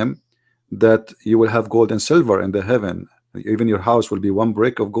promised them that you will have gold and silver in the heaven. Even your house will be 1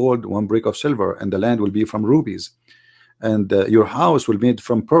 brick of gold, 1 brick of silver, and the land will be from rubies, and your house will be made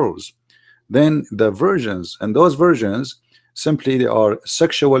from pearls. Then the virgins, and those virgins simply they are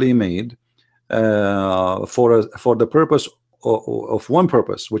sexually made for the purpose of one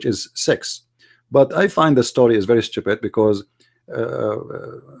purpose, which is sex. But I find the story is very stupid because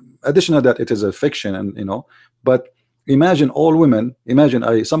additional that it is a fiction, and you know, but imagine all women,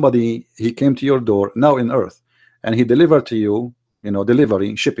 imagine somebody, he came to your door now in earth, and he delivered to you, you know,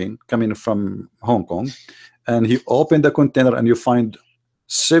 delivery, shipping coming from Hong Kong, and he opened the container and you find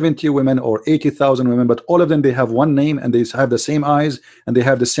 70 women or 80,000 women, but all of them they have one name and they have the same eyes and they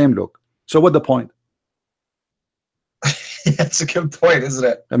have the same look. So what the point? That's a good point, isn't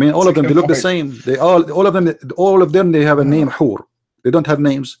it? I mean, all of them they look the same. They all of them they have a name Hur. They don't have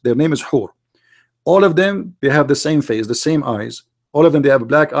names. Their name is Hur. All of them they have the same face, the same eyes. All of them they have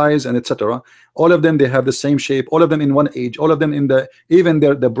black eyes and etc. All of them they have the same shape. All of them in one age. All of them in the even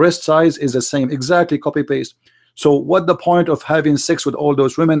the breast size is the same, exactly copy paste. So what the point of having sex with all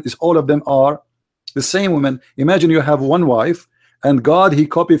those women is all of them are the same women. Imagine you have one wife and God he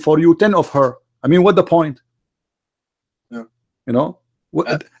copied for you 10 of her. I mean, what the point? Yeah. You know,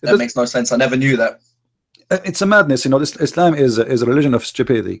 that makes no sense. I never knew that. It's a madness, you know. This Islam is a religion of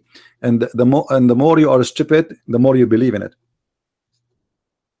stupidity, and the more you are stupid, the more you believe in it.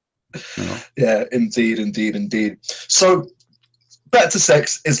 You know? Yeah, indeed. So back to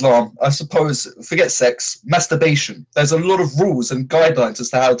sex, Islam. I suppose, forget sex, masturbation. There's a lot of rules and guidelines as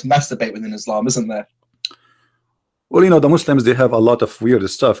to how to masturbate within Islam, isn't there? Well, you know, the Muslims they have a lot of weird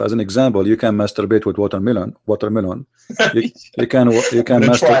stuff. As an example, you can masturbate with watermelon. You can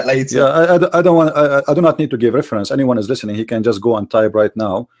masturbate. Later. Yeah, I don't want. I do not need to give reference. Anyone is listening, he can just go and type right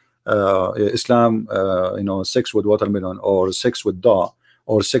now, Islam, you know, sex with watermelon, or sex with da,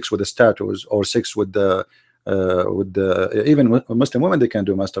 or sex with the statues, or sex with the even Muslim women they can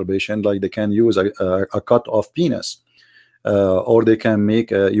do masturbation, like they can use a cut off penis, or they can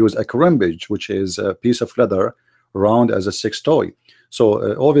use a crimbage, which is a piece of leather round as a sex toy.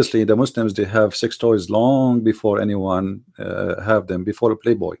 So obviously the Muslims they have sex toys long before anyone have them, before a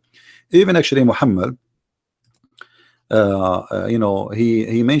Playboy. Even actually Muhammad, you know,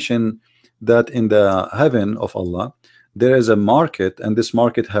 he mentioned that in the heaven of Allah there is a market, and this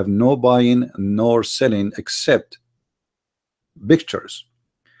market have no buying nor selling except pictures.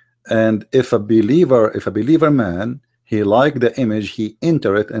 And if a believer man he like the image, he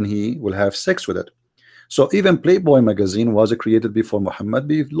enter it and he will have sex with it. So even Playboy magazine was created before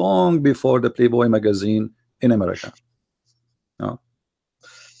Muhammad, long before the Playboy magazine in America. No?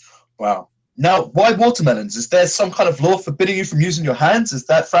 Wow. Now, why watermelons? Is there some kind of law forbidding you from using your hands? Is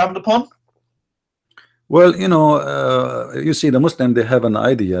that frowned upon? Well, you know, you see, the Muslim they have an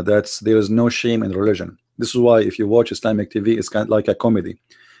idea that there is no shame in religion. This is why if you watch Islamic TV, it's kind of like a comedy.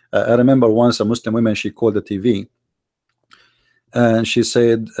 I remember once a Muslim woman, she called the TV. And she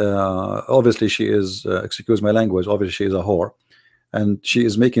said, obviously she is, excuse my language, obviously she is a whore, and she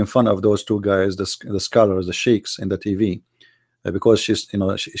is making fun of those two guys, the scholars, the sheikhs in the TV, because she's, you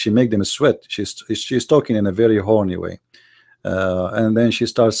know, she make them sweat. She's talking in a very horny way, and then she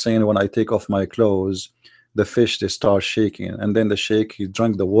starts saying, when I take off my clothes, the fish they start shaking, and then the sheikh he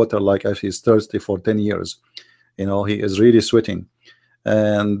drank the water like if he's thirsty for 10 years, you know, he is really sweating,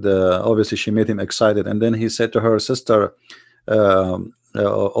 and obviously she made him excited, and then he said to her, sister,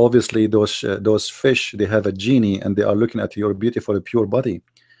 obviously those fish they have a genie and they are looking at your beautiful pure body,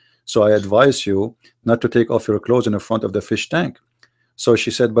 so I advise you not to take off your clothes in front of the fish tank. So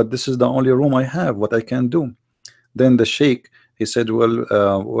she said, but this is the only room I have, what I can do. Then the sheikh he said,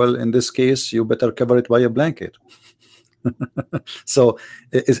 well in this case you better cover it by a blanket. So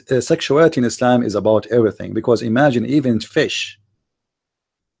sexuality in Islam is about everything, because imagine even fish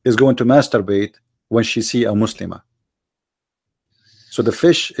is going to masturbate when she see a Muslimah. So the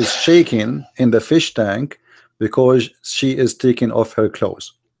fish is shaking in the fish tank because she is taking off her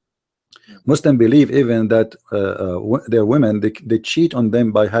clothes. Muslims believe even that their women they cheat on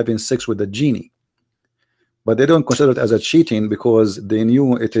them by having sex with the genie, but they don't consider it as a cheating because they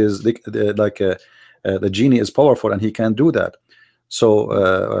knew it is the genie is powerful and he can't do that.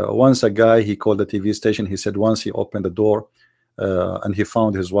 So once a guy he called the TV station, he said once he opened the door and he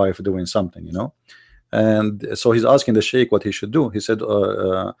found his wife doing something, you know. And so he's asking the sheikh what he should do. He said,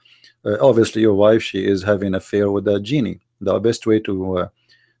 obviously your wife, she is having an affair with the genie. The best way to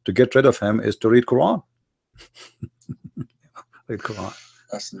get rid of him is to read Quran. Read Quran.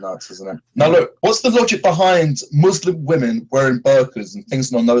 That's nuts, isn't it? Now, look, what's the logic behind Muslim women wearing burqas and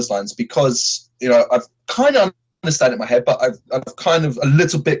things along those lines? Because, you know, I've kind of understand it in my head, but I've kind of a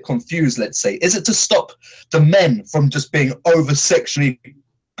little bit confused, let's say. Is it to stop the men from just being over sexually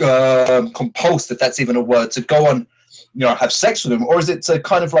compulsed, if that's even a word, to go on, you know, have sex with them? Or is it to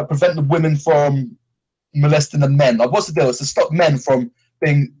kind of like prevent the women from molesting the men? Like, what's the deal? It's to stop men from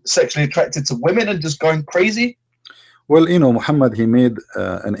being sexually attracted to women and just going crazy? Well, you know, Muhammad, he made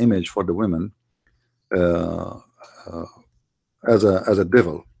an image for the women as a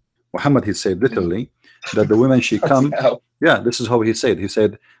devil. Muhammad, he said literally that the women she come, yeah, this is how he said. He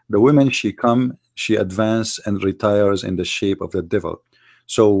said the women she come, she advance and retires in the shape of the devil.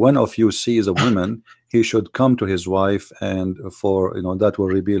 So one of you sees a woman, he should come to his wife, and for, you know, that will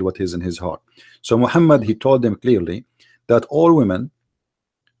reveal what is in his heart. So Muhammad, he told them clearly that all women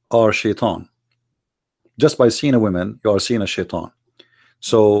are shaitan. Just by seeing a woman, you are seeing a shaitan.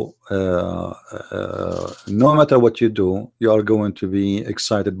 So no matter what you do, you are going to be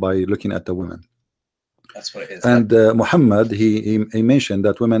excited by looking at the women. That's what it is. And Muhammad, he mentioned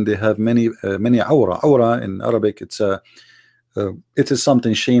that women, they have many awra. Awra in Arabic, it is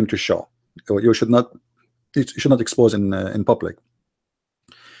something shame to show. You should not expose in public.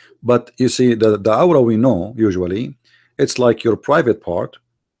 But you see, the awra we know usually, it's like your private part,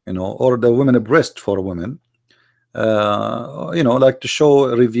 you know, or the women breast for women. You know, like to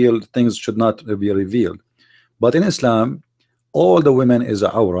show, revealed things should not be revealed. But in Islam, all the women is a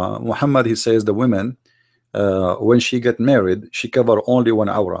awra. Muhammad, he says the women, when she get married, she cover only one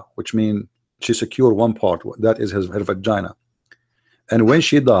awra, which means she secure one part, that is her vagina. And when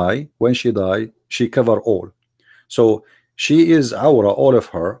she die, she cover all. So she is awra, all of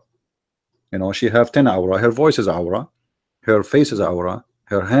her. You know, she have 10 awra. Her voice is awra, her face is awra,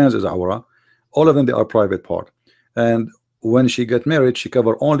 her hands is awra. All of them, they are private part. And when she get married, she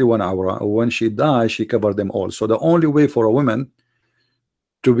cover only one awra. When she dies, she cover them all. So the only way for a woman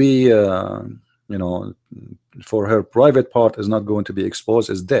to be, you know, for her private part is not going to be exposed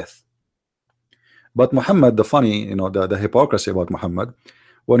is death. But Muhammad, the funny, you know, the hypocrisy about Muhammad,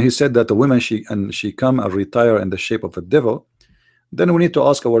 when he said that the women she come and retire in the shape of a devil, then we need to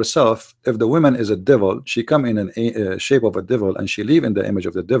ask ourselves, if the woman is a devil, she come in a shape of a devil, and she live in the image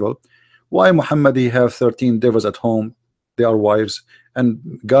of the devil, why Muhammad he have 13 devils at home? They are wives,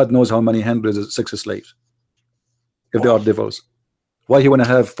 and God knows how many hundreds of sex slaves, if they are devils. Why he want to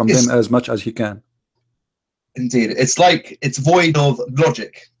have from them as much as he can? Indeed, it's like it's void of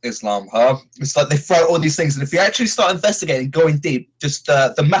logic, Islam, huh? It's like they throw all these things, and if you actually start investigating, going deep, just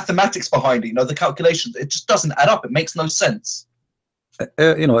the mathematics behind it, you know, the calculations, it just doesn't add up. It makes no sense.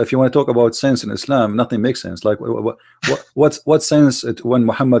 You know, if you want to talk about sense in Islam, nothing makes sense. Like what sense when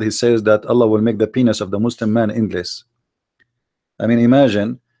Muhammad he says that Allah will make the penis of the Muslim man endless? I mean,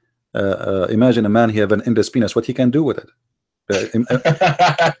 imagine a man he have an endless penis. What he can do with it?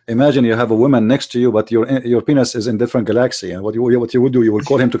 Imagine you have a woman next to you, but your penis is in different galaxy, and what you would do, you will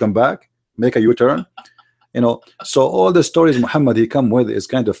call him to come back, make a U-turn, you know. So all the stories Muhammad he come with is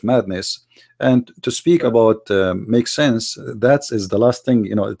kind of madness. And to speak about make sense, that is the last thing,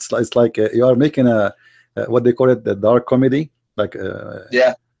 you know. It's like you are making a what they call it, the dark comedy, like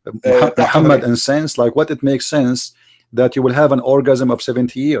Muhammad and sense. Like, what it makes sense that you will have an orgasm of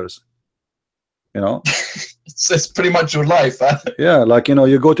 70 years, you know. It's pretty much your life, huh? Yeah, like, you know,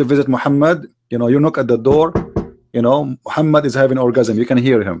 you go to visit Muhammad, you know, you knock at the door, you know, Muhammad is having orgasm, you can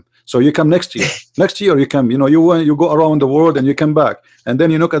hear him. So you come next year. Next year you come, you know, you go around the world and you come back, and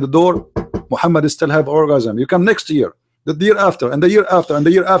then you knock at the door, Muhammad is still have orgasm. You come next year, the year after, and the year after, and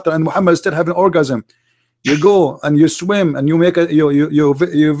the year after, and Muhammad is still having orgasm. You go and you swim, and you make a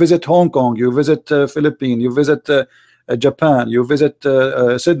you visit Hong Kong, you visit Philippines, you visit Japan, you visit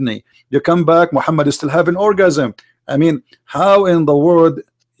Sydney. You come back, Muhammad is still having orgasm. I mean, how in the world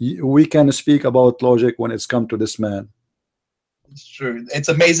we can speak about logic when it's come to this man? It's true. It's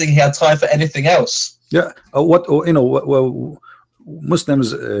amazing he had time for anything else. Yeah. What you know? Well,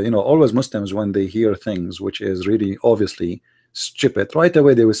 Muslims, you know, always Muslims, when they hear things which is really obviously stupid, right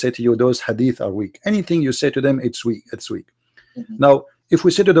away they will say to you, those hadith are weak. Anything you say to them, it's weak. It's weak. Now, if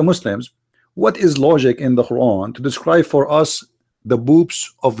we say to the Muslims, what is logic in the Quran to describe for us the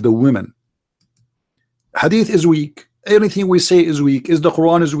boobs of the women? Hadith is weak. Anything we say is weak. Is the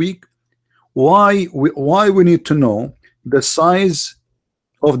Quran is weak? Why we need to know the size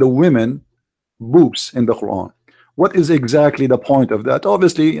of the women boobs in the Quran? What is exactly the point of that?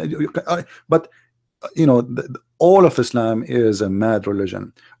 Obviously, but you know, all of Islam is a mad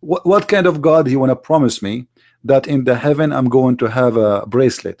religion. What kind of God he want to promise me that in the heaven I'm going to have a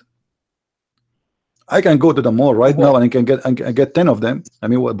bracelet? I can go to the mall right now and I can get 10 of them. I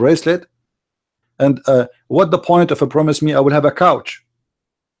mean, what bracelet? And what the point of a promise me I will have a couch?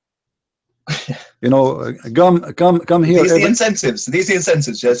 You know, come here. These are the incentives. These are the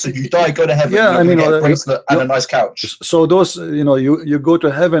incentives. Yeah. So you die, go to heaven. Yeah, I mean, get a bracelet and a nice couch. So those, you know, you go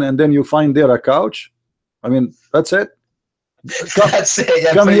to heaven and then you find there a couch. I mean, that's it. That's it.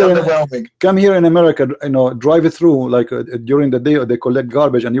 Yeah, come here in America, you know, drive it through like during the day, or they collect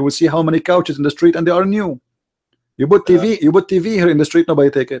garbage, and you will see how many couches in the street, and they are new. You put TV, you put TV here in the street,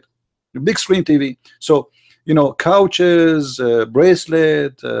 nobody take it. Big screen TV. So, you know, couches,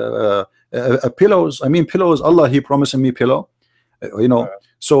 bracelet, pillows. I mean, pillows. Allah, He promising me pillow. You know,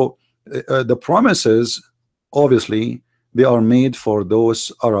 so the promises, obviously, they are made for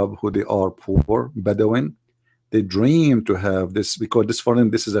those Arab who they are poor, Bedouin. They dream to have this because this for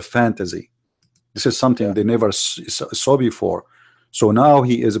them, this is a fantasy. This is something they never saw before. So now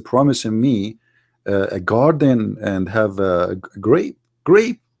He is promising me a garden and have a grape.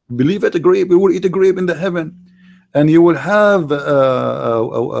 Believe it, a grape. We will eat a grape in the heaven, and you will have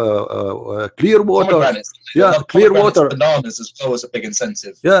clear water. Yeah, clear water. Bananas as well as a big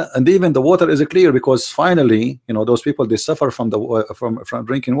incentive. Yeah, and even the water is clear because finally, you know, those people, they suffer from the from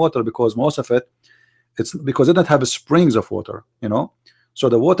drinking water because most of it, it's because they don't have springs of water, you know. So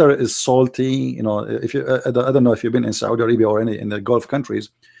the water is salty, you know. If you I don't know if you've been in Saudi Arabia or any in the Gulf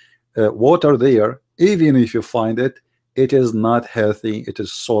countries, water there, even if you find it, it is not healthy. It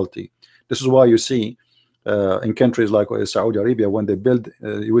is salty. This is why you see in countries like Saudi Arabia, when they build,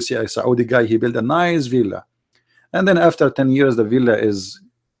 you will see a Saudi guy, he built a nice villa, and then after 10 years the villa is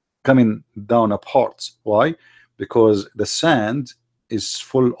coming down apart. Why? Because the sand is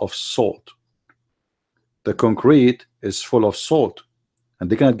full of salt. The concrete is full of salt, and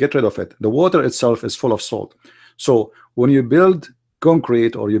they cannot get rid of it. The water itself is full of salt. So when you build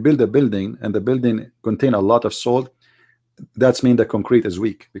concrete or you build a building and the building contain a lot of salt, that's mean the concrete is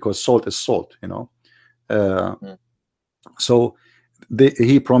weak because salt is salt, you know. So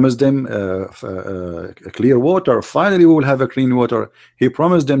He promised them clear water. Finally, we will have a clean water. He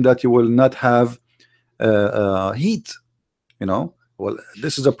promised them that you will not have heat, you know. Well,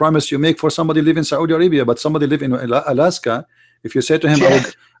 this is a promise you make for somebody live in Saudi Arabia, but somebody live in Alaska. If you say to him,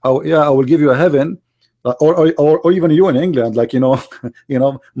 I will give you a heaven, or even you in England, like, you know,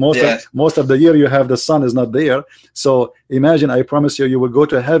 most of the year you have the sun is not there. So imagine, I promise you, you will go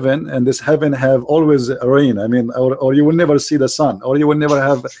to heaven, and this heaven have always rain. I mean, or you will never see the sun, or you will never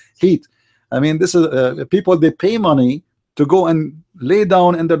have heat. I mean, this is people, they pay money to go and lay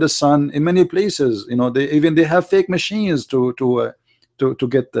down under the sun in many places. You know, they have fake machines to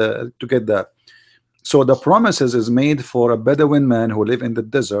get that. So the promises is made for a Bedouin man who live in the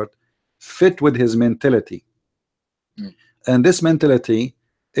desert, fit with his mentality. And this mentality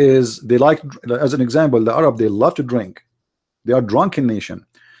is, they like, as an example, the Arab, they love to drink. They are drunken nation.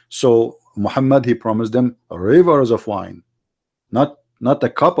 So Muhammad, he promised them rivers of wine, not a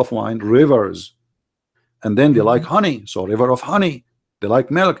cup of wine, rivers. And then they like honey, so river of honey. They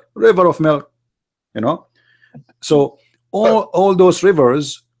like milk, river of milk, you know. So all those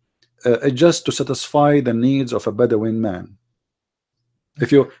rivers just to satisfy the needs of a Bedouin man. If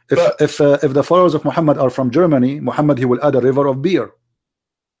the followers of Muhammad are from Germany, Muhammad, he will add a river of beer.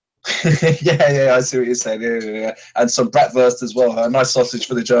 yeah, I see what you're saying. Yeah. And some bratwurst as well. A nice sausage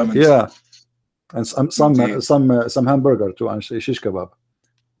for the Germans. Yeah, and some hamburger too, and shish kebab.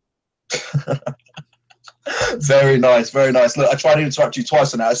 Very nice, very nice. Look, I tried to interrupt you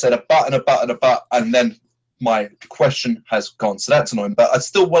twice on that. I said a but and a but and a but, and then my question has gone. So that's annoying. But I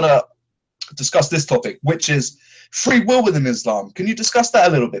still want to discuss this topic, which is free will within Islam. Can you discuss that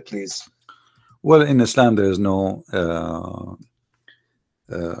a little bit, please? Well, in Islam, there is no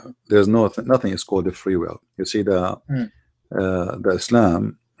nothing is called a free will. You see, the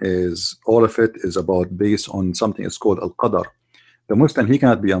Islam is, all of it is about, based on something is called al-qadar. The Muslim, he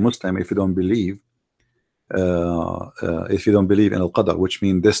cannot be a Muslim if you don't believe in al-qadar, which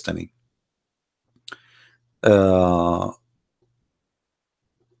means destiny.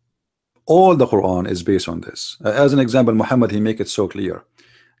 All the Quran is based on this. As an example, Muhammad, he make it so clear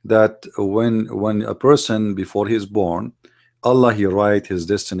that when a person, before he is born, Allah, he write his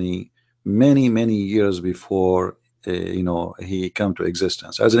destiny many years before he come to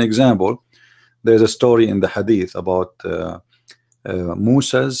existence. As an example, there's a story in the hadith about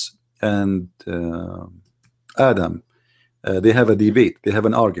Moses and Adam. They have a debate, they have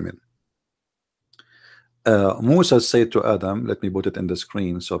an argument. Moses said to Adam, let me put it in the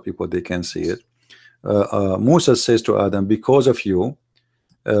screen so people, they can see it. Moses says to Adam, because of you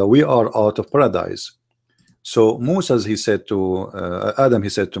we are out of paradise. So Moses, he said to Adam, he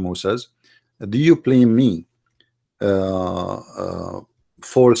said to Moses, do you blame me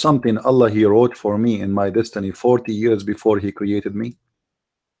for something Allah He wrote for me in my destiny 40 years before He created me?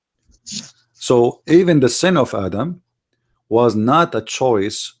 So even the sin of Adam was not a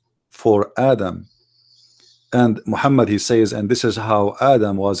choice for Adam. And Muhammad, he says, and this is how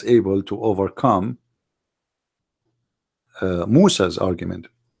Adam was able to overcome Musa's argument.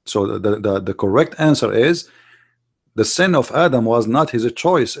 So the correct answer is the sin of Adam was not his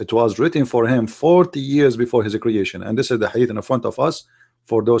choice. It was written for him 40 years before his creation. And this is the hadith in front of us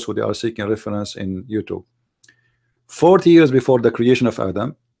for those who they are seeking reference in YouTube. 40 years before the creation of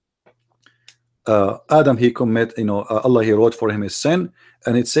Adam, Adam, he commit, Allah, he wrote for him his sin,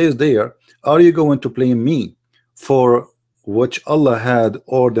 and it says there, are you going to blame me for which Allah had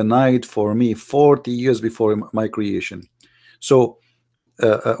ordained for me 40 years before my creation? So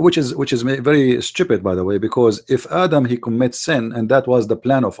which is very stupid, by the way, because if Adam, he commits sin and that was the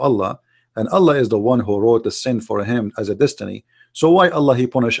plan of Allah, and Allah is the one who wrote the sin for him as a destiny, so why Allah, he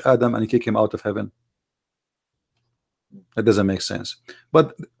punish Adam and kick him out of heaven? It doesn't make sense.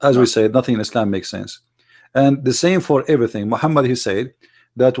 But as we said, nothing in Islam makes sense. And the same for everything. Muhammad, he said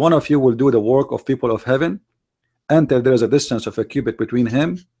that one of you will do the work of people of heaven until there is a distance of a cubit between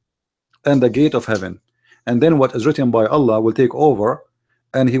him and the gate of heaven, and then what is written by Allah will take over,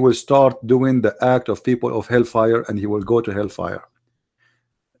 and he will start doing the act of people of hellfire, and he will go to hellfire.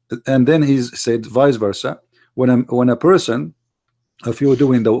 And then he said vice versa, when a person, if you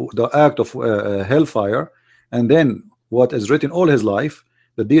doing the act of hellfire, and then what is written all his life,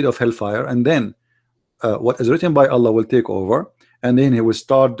 the deed of hellfire, and then what is written by Allah will take over, and then he will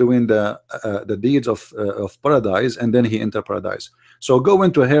start doing the deeds of paradise, and then he enter paradise. So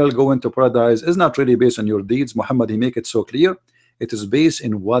going to hell, going to paradise is not really based on your deeds. Muhammad, he make it so clear. It is based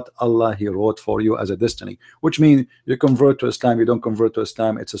in what Allah, he wrote for you as a destiny, which means you convert to Islam, you don't convert to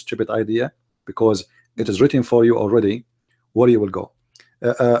Islam, it's a stupid idea, because it is written for you already where you will go.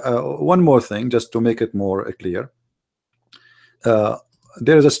 One more thing, just to make it more clear.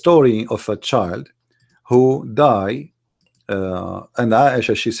 There is a story of a child who died, and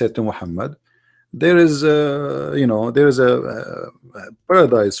Aisha, she said to Muhammad, there is there is a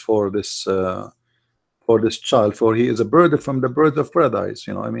paradise for this child, for he is a bird from the birds of paradise.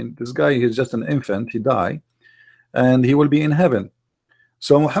 I mean, this guy, he's just an infant, he died, and he will be in heaven.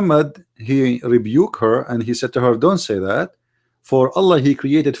 So Muhammad, he rebuked her, and he said to her, don't say that, for Allah, he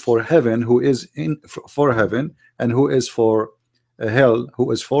created for heaven, who is for heaven, and who is for hell,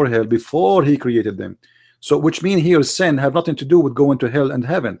 before he created them. So which means here sin have nothing to do with going to hell and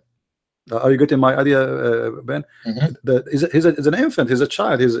heaven. Are you getting my idea, Ben? He's an infant, he's a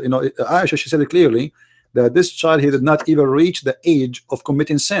child. Aisha, she said it clearly that this child, he did not even reach the age of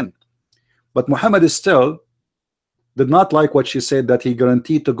committing sin. But Muhammad is still did not like what she said, that he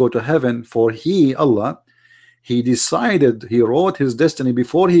guaranteed to go to heaven, for he, Allah, he decided, he wrote his destiny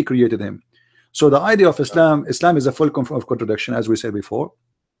before he created him. So the idea of Islam is a full of contradiction, as we said before.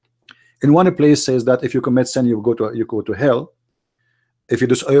 In one place says that if you commit sin, you go to hell. If you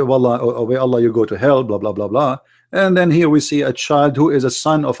obey Allah, you go to hell, blah blah blah blah. And then here we see a child who is a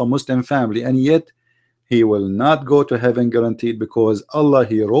son of a Muslim family, and yet he will not go to heaven guaranteed, because Allah,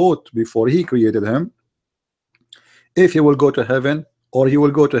 he wrote before he created him if he will go to heaven or he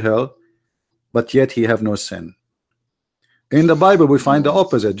will go to hell, but yet he have no sin. In the Bible we find the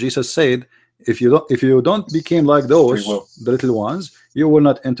opposite. Jesus said, if you don't become like those, the little ones, you will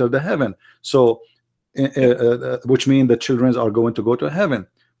not enter the heaven. So which means the children are going to go to heaven.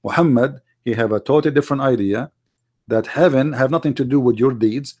 Muhammad, he have a totally different idea, that heaven have nothing to do with your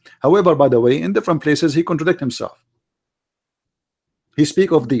deeds. However, by the way, in different places he contradict himself. He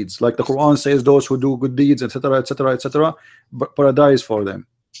speak of deeds, like the Quran says, those who do good deeds, etc., etc., etc., paradise for them.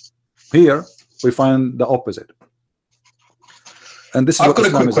 Here we find the opposite. And this is I've got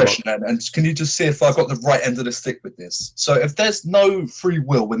a quick question, and can you just see if I got the right end of the stick with this? So if there's no free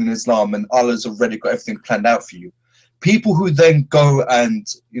will within Islam and Allah's already got everything planned out for you, people who then go and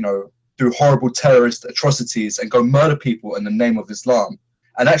do horrible terrorist atrocities and go murder people in the name of Islam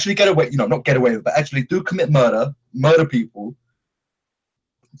and actually get away, not get away with, but actually do commit murder people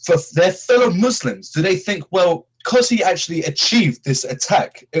for their fellow Muslims, do they think, well, because he actually achieved this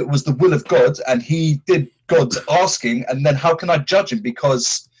attack, it was the will of God and he did God's asking, and then how can I judge him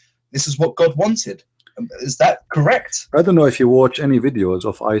because this is what God wanted? Is that correct? I don't know if you watch any videos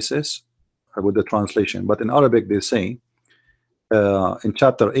of ISIS with the translation, but in Arabic they say in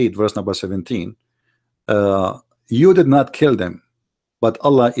chapter 8 verse number 17, you did not kill them, but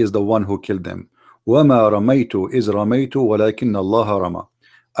Allah is the one who killed them. وَمَا رَمَيْتُ إِذْ رَمَيْتُ وَلَكِنَّ اللَّهَ رَمَى.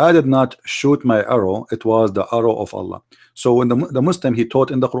 I did not shoot my arrow, it was the arrow of Allah. So when the Muslim, he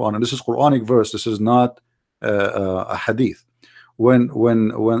taught in the Quran, and this is Quranic verse, this is not a hadith. When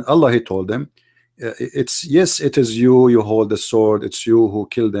Allah, he told them, it's, yes, it is you, you hold the sword, it's you who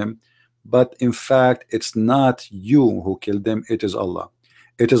killed them, but in fact it's not you who killed them, it is Allah.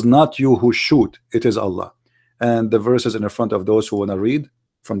 It is not you who shoot, it is Allah. And the verses in the front of those who want to read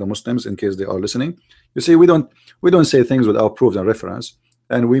from the Muslims, in case they are listening. You see, we don't say things without proof and reference,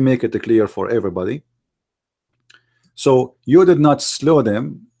 and we make it clear for everybody. So you did not slow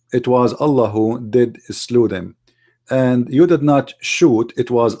them, it was Allah who did slew them. And you did not shoot,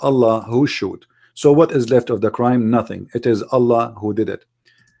 it was Allah who shoot. So what is left of the crime? Nothing. It is Allah who did it.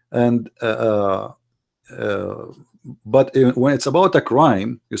 And but when it's about a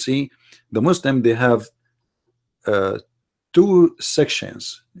crime, you see, the Muslim, they have two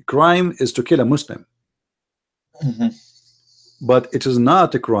sections. Crime is to kill a Muslim. But it is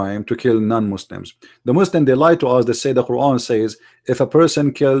not a crime to kill non-Muslims. The Muslim, they lie to us. They say the Quran says if a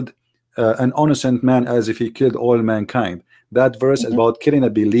person killed an innocent man as if he killed all mankind. That verse is about killing a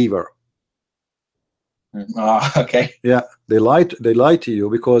believer. Okay. Yeah, they lie to you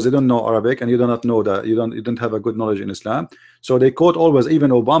because they don't know Arabic, and you do not know that you don't have a good knowledge in Islam. So they quote always,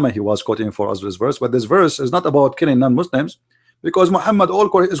 even Obama, he was quoting for us this verse, but this verse is not about killing non-Muslims, because Muhammad, all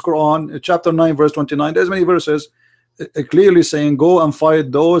his Quran, chapter 9 verse 29, there's many verses clearly saying go and fight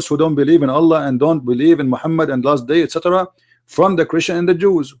those who don't believe in Allah and don't believe in Muhammad and last day, etc., from the Christian and the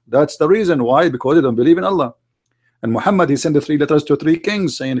Jews. That's the reason why, because they don't believe in Allah. And Muhammad, he sent the 3 letters to 3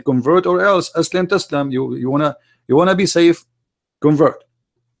 kings saying convert or else. Aslam taslam. You wanna be safe, convert.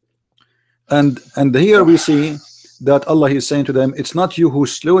 And here we see that Allah is saying to them, it's not you who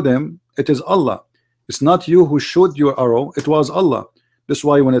slew them, it is Allah. It's not you who shoot your arrow, it was Allah. That's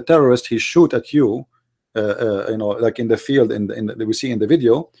why when a terrorist he shoot at you, you know, like in the field, we see in the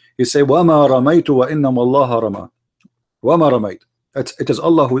video, he say wama ramaytu wa innama Allah rama. Wama ramayt. It is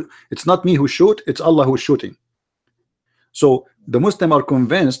Allah who, it's not me who shoot, it's Allah who's shooting. So the Muslims are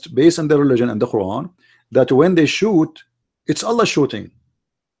convinced, based on their religion and the Quran, that when they shoot, it's Allah shooting.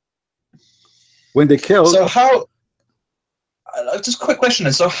 When they kill. So how? Just a quick question.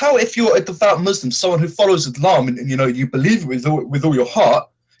 So how, if you're a devout Muslim, someone who follows Islam, and you know you believe with all your heart,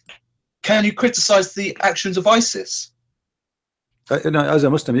 can you criticize the actions of ISIS? You know, as a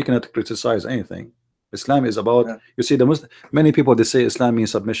Muslim, you cannot criticize anything. Islam is about, you see, the Muslim, many people, they say Islam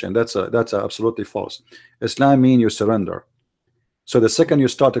means submission. That's absolutely false. Islam means you surrender. So the second you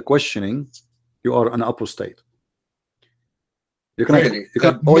start questioning, you are an apostate. You cannot,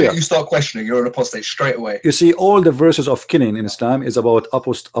 really? You start questioning, you're an apostate straight away. You see, all the verses of killing in Islam is about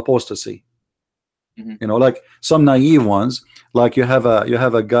apostasy. You know, like some naive ones, like you have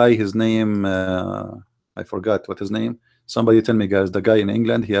a guy, his name, I forgot what his name. Somebody tell me, guys. The guy in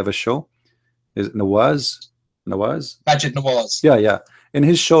England, he have a show. Is Nawaz? Majid Nawaz. Yeah. In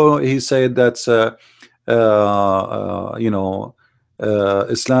his show, he said that you know,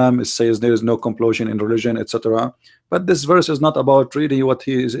 Islam says there is no compulsion in religion, etc. But this verse is not about really what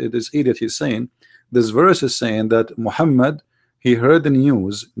this idiot he's saying. This verse is saying that Muhammad, he heard the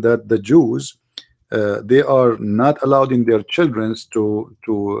news that the Jews, they are not allowing their children to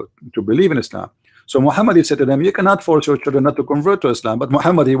believe in Islam. So Muhammad, he said to them, you cannot force your children not to convert to Islam, but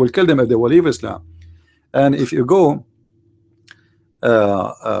Muhammad, he will kill them if they will leave Islam. And if you go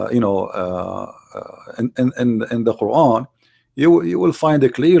you know, in the Quran, you will find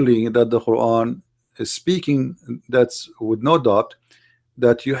it clearly that the Quran is speaking, that's with no doubt,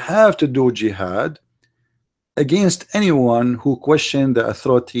 that you have to do jihad against anyone who questioned the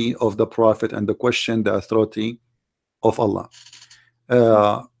authority of the Prophet and the question the authority of Allah.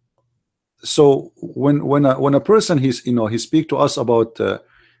 So when a person, he speak to us about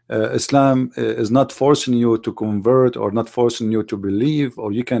Islam is not forcing you to convert or not forcing you to believe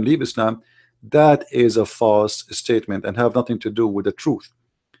or you can leave Islam, that is a false statement and have nothing to do with the truth.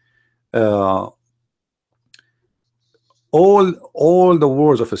 All the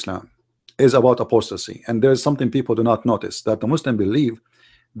words of Islam is about apostasy, and there's something people do not notice, that the Muslim believe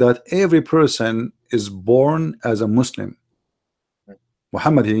that every person is born as a Muslim.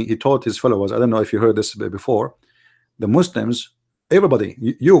 Muhammad, he taught his followers, I don't know if you heard this before, the Muslims, everybody,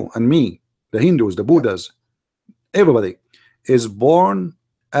 you and me, the Hindus, the Buddhas, everybody is born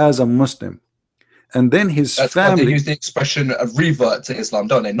as a Muslim, and then his family. They use the expression of revert to Islam,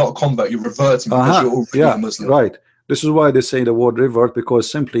 don't they? Not convert, you're reverting because you're already a Muslim. Right. This is why they say the word revert, because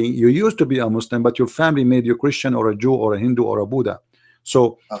simply you used to be a Muslim, but your family made you Christian or a Jew or a Hindu or a Buddha.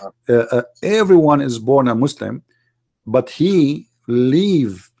 So everyone is born a Muslim, but he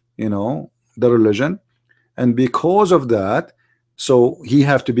leave, you know, the religion, and because of that, so he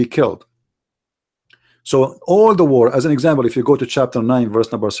have to be killed. So all the war, as an example, if you go to chapter 9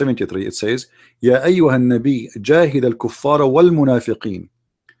 verse number 73, it says يا أيها النبي جاهد الكفار والمنافقين.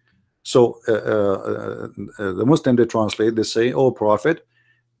 So the Muslim, they translate, they say, oh prophet,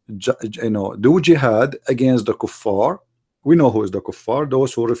 do jihad against the kuffar. We know who is the kuffar,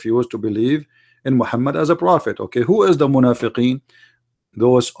 those who refuse to believe in Muhammad as a prophet. Okay, who is the munafiqeen?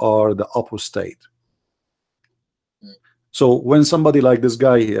 Those are the apostate. So when somebody like this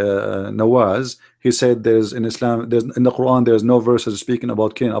guy Nawaz, he said there's in Islam, there's in the Quran, there's no verses speaking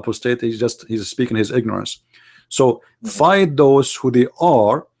about killing apostate. He's speaking his ignorance. So fight those who they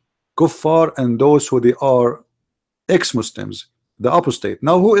are kuffar and those who they are ex-Muslims, the apostate.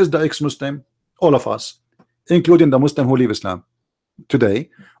 Now who is the ex-Muslim? All of us, including the Muslim who leave Islam today,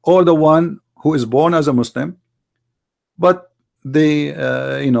 or the one who is born as a Muslim, but they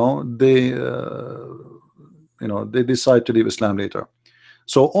they decide to leave Islam later.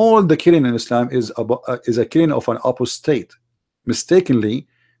 So all the killing in Islam is a killing of an apostate. Mistakenly,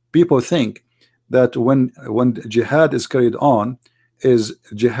 people think that when jihad is carried on, is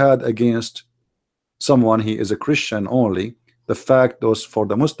jihad against someone, he is a Christian only. The fact those for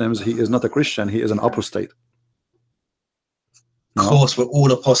the Muslims, he is not a Christian, he is an apostate. Of course, we're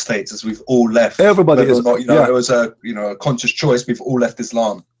all apostates, as we've all left. Everybody is not, it was a a conscious choice. We've all left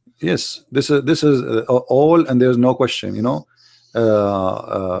Islam. Yes, this is all, and there's no question.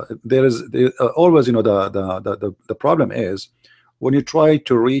 There is always the problem is when you try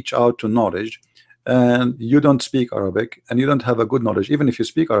to reach out to knowledge and you don't speak Arabic and you don't have a good knowledge. Even if you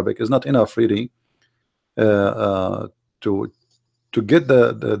speak Arabic, is not enough really to get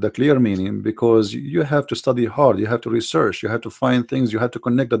the clear meaning, because you have to study hard, you have to research, you have to find things, you have to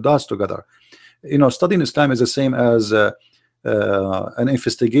connect the dots together. Studying Islam is the same as an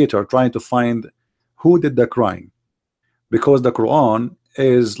investigator trying to find who did the crime, because the Quran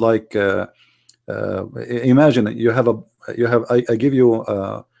is like imagine I give you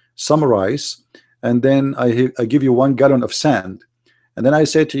some rice, and then I give you 1 gallon of sand, and then I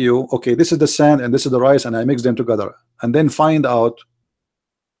say to you, okay, this is the sand and this is the rice, and I mix them together, and then find out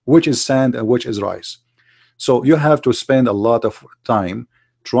which is sand and which is rice. So you have to spend a lot of time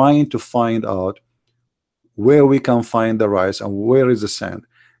trying to find out where we can find the rice and where is the sand.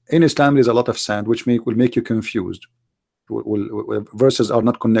 In Islam there's a lot of sand, which will make you confused. Verses are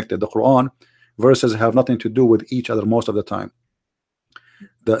not connected. The Quran verses have nothing to do with each other most of the time.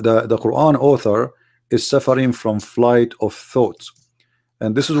 The Quran author is suffering from flight of thoughts,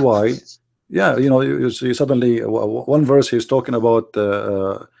 and this is why you see suddenly one verse he's talking about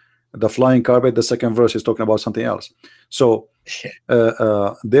the flying carpet, the second verse is talking about something else. So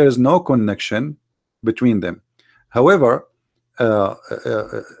there is no connection between them. However,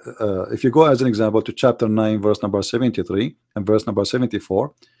 if you go as an example to chapter 9 verse number 73 and verse number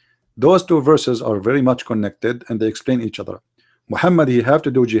 74, those two verses are very much connected and they explain each other. Muhammad, he have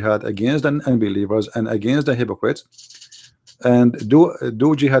to do jihad against the unbelievers and against the hypocrites, and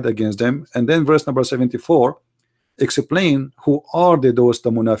do jihad against them. And then verse number 74 explain who are those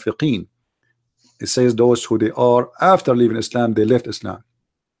the munafiqeen. It says those who they are after leaving Islam, they left Islam.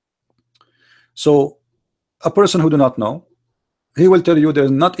 So a person who do not know, he will tell you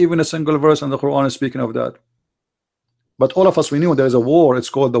there's not even a single verse in the Quran is speaking of that. But all of us, we knew there is a war, it's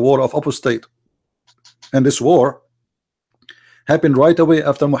called the war of apostate, and this war happened right away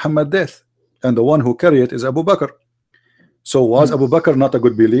after Muhammad's death, and the one who carried it is Abu Bakr. So was Abu Bakr not a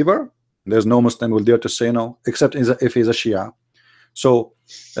good believer? There's no Muslim will dare to say no, except if he's a Shia. So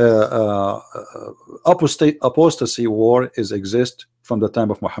apostasy war exist from the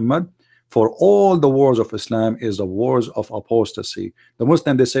time of Muhammad. For all the wars of Islam is the wars of apostasy. The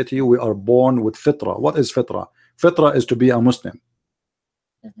Muslim, they say to you, we are born with fitra. What is fitra? Fitra is to be a Muslim.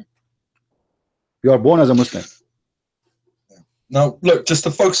 You are born as a Muslim. Now, look, just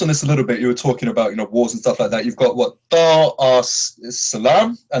to focus on this a little bit, you were talking about, wars and stuff like that. You've got what, Dar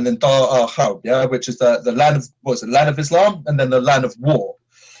as-Salam and then Dar al-Harb, which is the land of, land of Islam and then the land of war.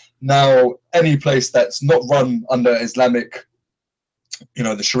 Now, any place that's not run under Islamic,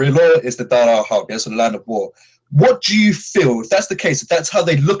 the Sharia law is the Dar al-Harb, so the land of war. What do you feel, if that's the case, if that's how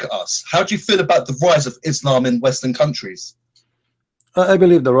they look at us, how do you feel about the rise of Islam in Western countries? I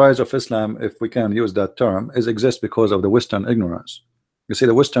believe the rise of Islam, if we can use that term, exists because of the Western ignorance. You see,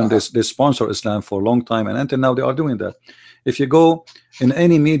 the Western, they sponsor Islam for a long time, and until now they are doing that. If you go in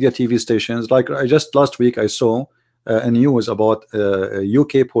any media TV stations, like just last week I saw a news about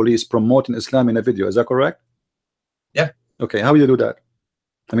UK police promoting Islam in a video. Is that correct? Yeah. Okay, how do you do that?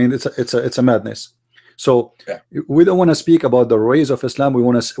 I mean, it's a madness. So we don't want to speak about the rise of Islam. We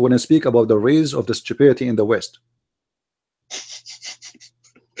want to speak about the rise of the stupidity in the West.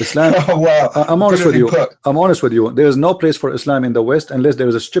 Islam. Oh, wow. I'm honest with you. Put. I'm honest with you. There is no place for Islam in the West unless there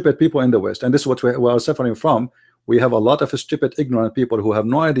is a stupid people in the West, and this is what we are suffering from. We have a lot of stupid, ignorant people who have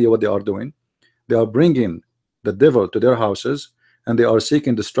no idea what they are doing. They are bringing the devil to their houses, and they are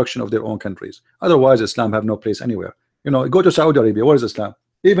seeking destruction of their own countries. Otherwise, Islam have no place anywhere. You know, go to Saudi Arabia. Where is Islam?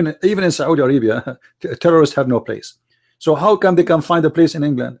 Even in Saudi Arabia, terrorists have no place. So how come they can find a place in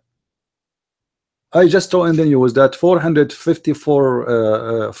England? I just saw in the news that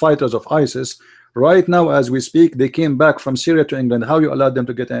 454 fighters of ISIS, right now as we speak, they came back from Syria to England. How you allowed them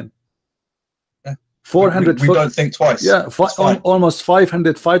to get in? 400. We don't think twice. Yeah, almost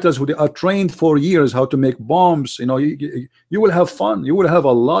 500 fighters who they are trained for years how to make bombs. You know, you will have fun. You will have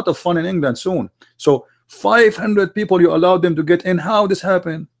a lot of fun in England soon. So 500 people you allowed them to get in. How this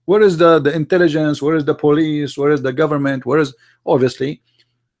happened? Where is the intelligence? Where is the police? Where is the government? Where is, obviously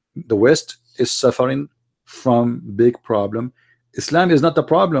the West is suffering from big problem. Islam is not the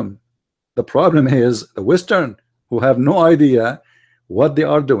problem. The problem is the Western who have no idea what they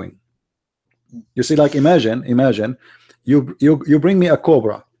are doing. You see, like imagine you bring me a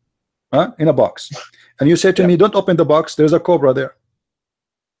cobra in a box, and you say to me, don't open the box, there's a cobra there.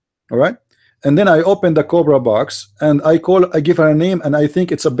 All right, and then I open the cobra box and I give her a name, and I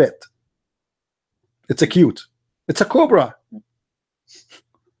think it's a bet. It's a cute. It's a cobra.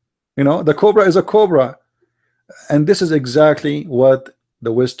 You know, the cobra is a cobra, and this is exactly what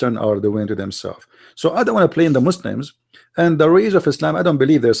the Western are doing to themselves. So I don't want to play in the Muslims and the rise of Islam. I don't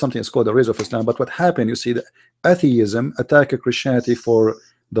believe there's something that's called the rise of Islam, but what happened, you see, the atheism attacked Christianity for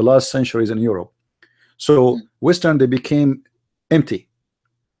the last centuries in Europe. So Western, they became empty,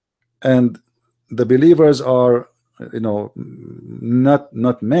 and the believers are, you know,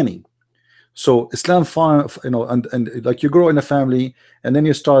 not many. So Islam found, you know, and like you grow in a family, and then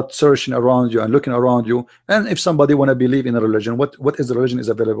you start searching around you and looking around you, and if somebody want to believe in a religion, what is the religion is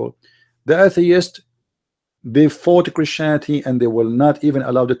available? The atheist, they fought Christianity and they will not even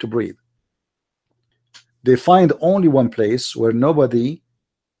allow it to breathe. They find only one place where nobody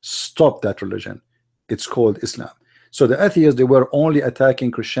stopped that religion. It's called Islam. So the atheists, they were only attacking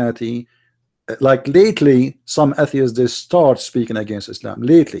Christianity. Like lately, some atheists, they start speaking against Islam.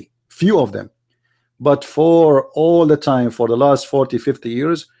 Lately, few of them. But for all the time, for the last 40-50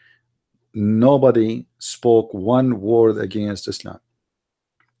 years, nobody spoke one word against Islam.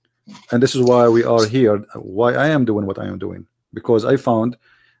 And this is why we are here, why I am doing what I am doing, because I found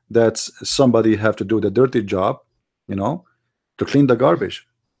that somebody have to do the dirty job, you know, to clean the garbage.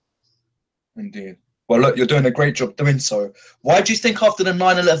 Indeed. Well, look, you're doing a great job doing so. Why do you think after the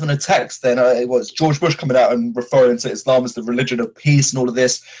 9/11 attacks, then it was George Bush coming out and referring to Islam as the religion of peace and all of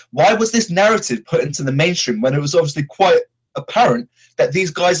this? Why was this narrative put into the mainstream when it was obviously quite apparent that these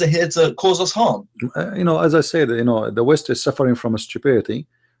guys are here to cause us harm? You know, as I said, you know, the West is suffering from stupidity,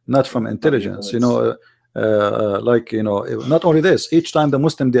 not from intelligence. You know, like, you know, not only this, each time the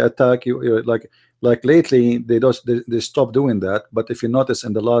Muslim they attack you, like lately they stopped doing that. But if you notice,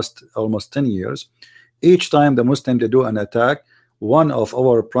 in the last almost 10 years, each time the Muslim they do an attack, one of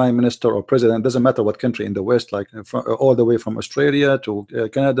our prime minister or president, doesn't matter what country in the West, like all the way from Australia to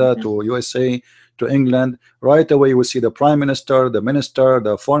Canada to USA to England, right away you will see the prime minister, the minister,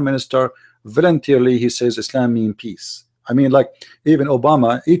 the foreign minister, voluntarily he says Islam means peace. I mean, like even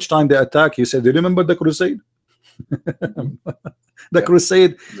Obama, each time they attack, he said, do you remember the crusade? The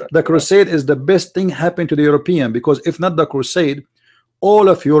crusade, exactly. The crusade is the best thing happened to the European, because if not the crusade, all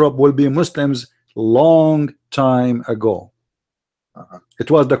of Europe will be Muslims long time ago. It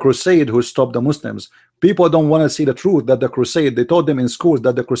was the crusade who stopped the Muslims. People don't want to see the truth that the crusade, they taught them in schools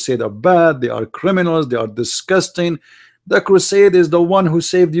that the crusade are bad, they are criminals, they are disgusting. The crusade is the one who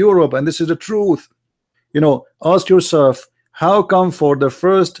saved Europe, and this is the truth. You know, ask yourself, how come for the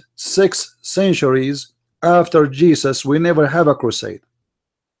first 6 centuries after Jesus we never have a crusade?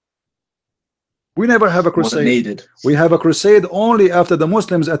 We never have a crusade. Needed. We have a crusade only after the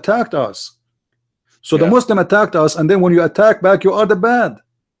Muslims attacked us. So the Muslim attacked us, and then when you attack back, you are the bad.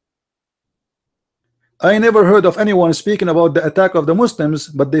 I never heard of anyone speaking about the attack of the Muslims,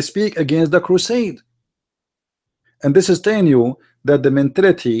 but they speak against the crusade. And this is telling you that the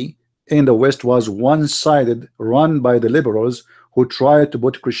mentality in the West was one-sided, run by the liberals who tried to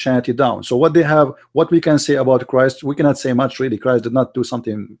put Christianity down. So what they have, what we can say about Christ, we cannot say much really. Christ did not do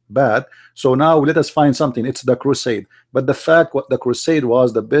something bad. So now let us find something. It's the crusade. But the fact what the crusade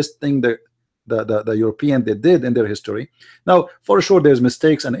was the best thing that the European they did in their history. Now for sure there's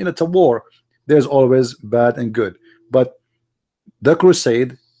mistakes, and it's a war, there's always bad and good, but the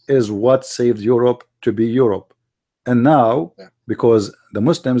crusade is what saved Europe to be Europe. And now because the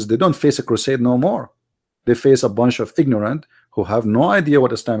Muslims, they don't face a crusade no more, they face a bunch of ignorant who have no idea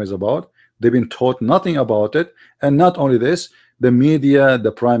what Islam is about. They've been taught nothing about it. And not only this, the media,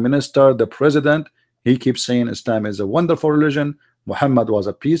 the prime minister, the president, he keeps saying Islam is a wonderful religion. Muhammad was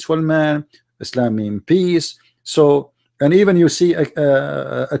a peaceful man. Islam means peace. So, and even you see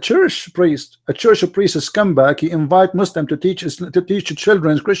a church priest, a has come back. He invite Muslim to teach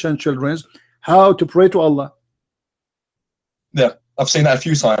children, Christian children, how to pray to Allah. Yeah, I've seen that a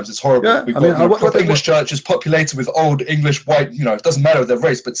few times. It's horrible. Yeah, We've I got mean, what English churches populated with old English white, you know, it doesn't matter their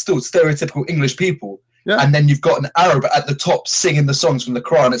race, but still stereotypical English people. Yeah. And then you've got an Arab at the top singing the songs from the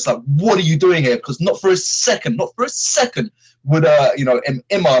Quran. It's like, what are you doing here? Because not for a second would you know, an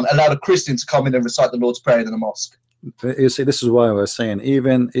imam allow a Christian to come in and recite the Lord's Prayer in the mosque. You see, this is why I was saying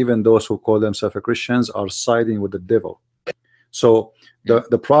even those who call themselves Christians are siding with the devil. So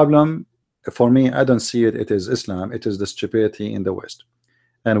the problem for me, I don't see it. It is Islam. It is the stupidity in the West,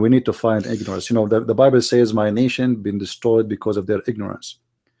 and we need to find ignorance. You know, the Bible says, "My nation been destroyed because of their ignorance."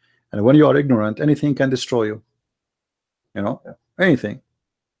 And when you are ignorant, anything can destroy you. You know, anything.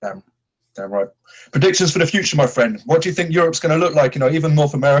 Damn right. Predictions for the future, my friend. What do you think Europe's going to look like? You know, even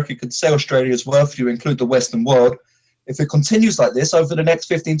North America, could say Australia as well, if you include the Western world. If it continues like this over the next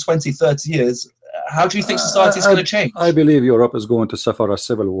 15, 20, 30 years, how do you think society is going to change? I believe Europe is going to suffer a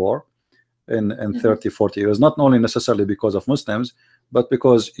civil war in 30, 40 years, not only necessarily because of Muslims, but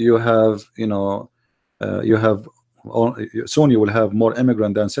because you have, you know, soon you will have more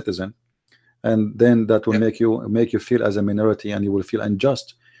immigrant than citizen, and then that will make you feel as a minority, and you will feel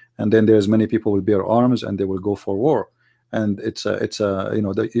unjust, and then there's many people will bear arms and they will go for war. And it's a you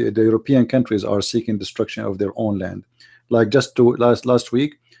know, the European countries are seeking destruction of their own land. Like just last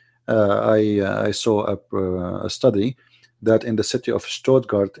week, I saw a study that in the city of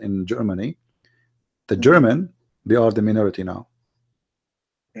Stuttgart in Germany, the German, they are the minority now.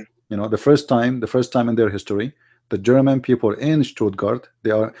 You know, the first time in their history, the German people in Stuttgart,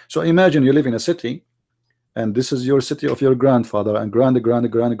 they are. So imagine you live in a city, and this is your city of your grandfather and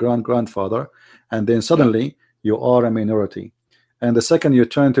grandfather, and then suddenly you are a minority. And the second you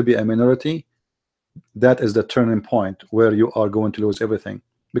turn to be a minority, that is the turning point where you are going to lose everything.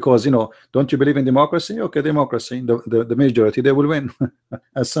 Because, you know, don't you believe in democracy? Okay, democracy, the majority, they will win.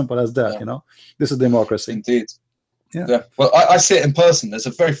 As simple as that. You know, this is democracy. Indeed. Yeah. Well, I see it in person. There's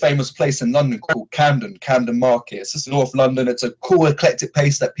a very famous place in London called Camden Market. It's just North London. It's a cool, eclectic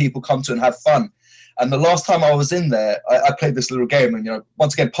place that people come to and have fun. And the last time I was in there, I played this little game, and, you know,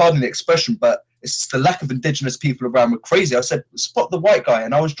 once again, pardon the expression, but it's the lack of indigenous people around were crazy. I said, spot the white guy.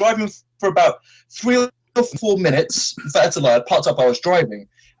 And I was driving for about 3 or 4 minutes. In fact, I parked up, I was driving.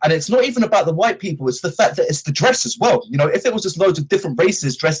 And it's not even about the white people. It's the fact that it's the dress as well. You know, if it was just loads of different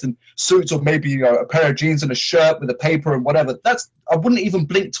races dressed in suits, or maybe, you know, a pair of jeans and a shirt with a paper and whatever, I wouldn't even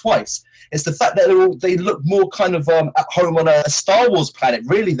blink twice. It's the fact that they look more kind of at home on a Star Wars planet,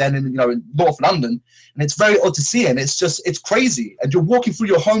 really, than in, you know, in North London. And it's very odd to see. And it's crazy. And you're walking through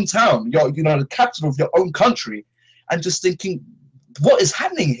your hometown, you know, the capital of your own country, and just thinking, what is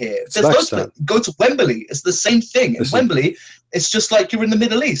happening here? Go to Wembley. It's the same thing. In Wembley, it's just like you're in the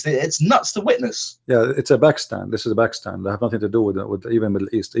Middle East. It's nuts to witness. Yeah, it's a backstand. This is a backstand. They have nothing to do with even Middle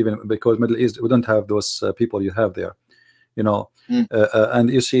East. Even because Middle East, we don't have those people you have there. You know, and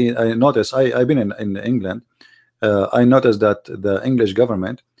you see, I noticed. I've been in England. I noticed that the English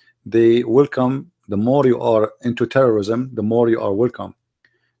government, they welcome. The more you are into terrorism, the more you are welcome.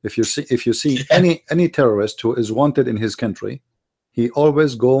 If you see any terrorist who is wanted in his country, he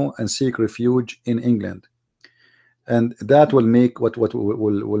always go and seek refuge in England, and that will make what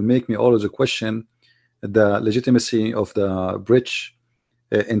will make me always question the legitimacy of the British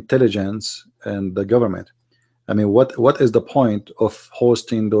intelligence and the government. I mean, what is the point of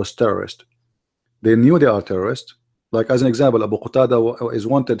hosting those terrorists? They knew they are terrorists. Like, as an example, Abu Qatada is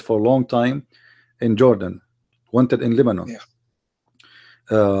wanted for a long time in Jordan, wanted in Lebanon.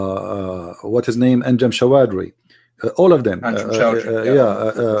 What his name? Anjem Shawadri. All of them,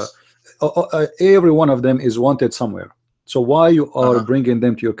 every one of them is wanted somewhere. So why you are bringing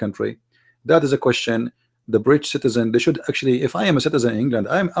them to your country? That is a question. The British citizen, they should actually, if I am a citizen in England,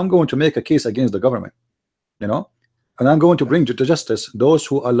 I'm going to make a case against the government, you know, and I'm going to bring to justice those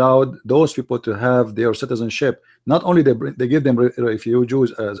who allowed those people to have their citizenship. Not only they give them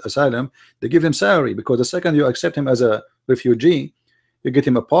refugees as asylum, they give them salary, because the second you accept him as a refugee, you get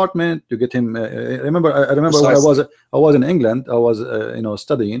him apartment, you get him. I remember when I was in England, I was you know,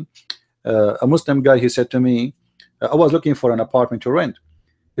 studying. A Muslim guy, he said to me, I was looking for an apartment to rent.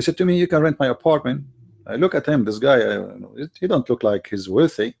 He said to me, "You can rent my apartment." I look at him, this guy, he don't look like he's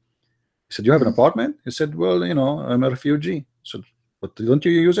wealthy. He said, "You have an apartment?" He said, "Well, you know, I'm a refugee." So But don't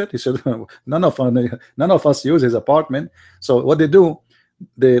you use it? He said, none of us use his apartment. So what they do,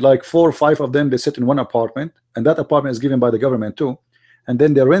 they like 4 or 5 of them, they sit in one apartment, and that apartment is given by the government too, and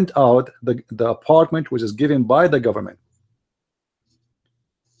then they rent out the apartment which is given by the government.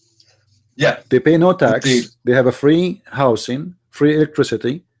 Yeah, they pay no tax. Indeed. They have a free housing, free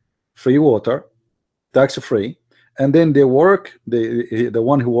electricity, free water, tax free, and then they work, the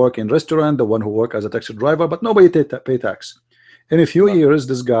one who work in restaurant, the one who work as a taxi driver, but nobody pay tax. In a few years,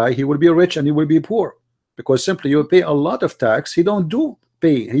 this guy, he will be rich and he will be poor, because simply you pay a lot of tax. He don't do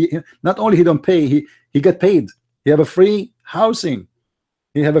pay. He not only he don't pay, he get paid. He have a free housing,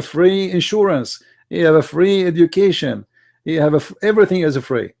 he have a free insurance, he have a free education, he have everything is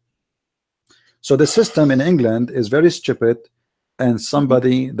free. So the system in England is very stupid, and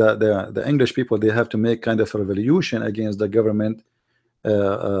somebody, the English people, they have to make kind of a revolution against the government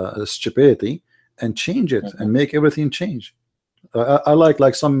stupidity and change it and make everything change. I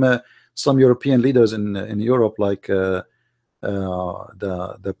like some European leaders in Europe, like the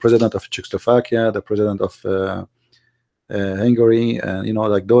president of Czechoslovakia, the president of Hungary, and you know,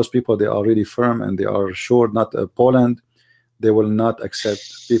 like those people, they are really firm and they are sure. Not Poland, they will not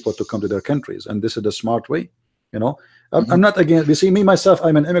accept people to come to their countries, and this is the smart way. You know, I'm not against. You see, me myself,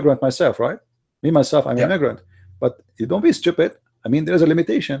 I'm an immigrant myself, right? Me myself, I'm an immigrant, but you don't be stupid. I mean, there's a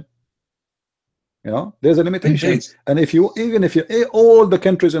limitation. You know, there's a limitation. Indeed. And if you, even if you, all the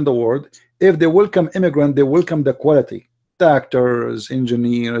countries in the world, if they welcome immigrant, they welcome the quality, doctors,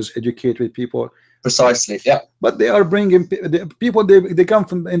 engineers, educated people. Precisely, yeah. But they are bringing the people, they come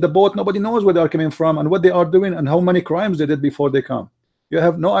from in the boat, nobody knows where they are coming from and what they are doing and how many crimes they did before they come. You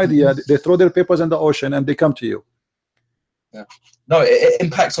have no idea. They throw their papers in the ocean and they come to you. Yeah. No, it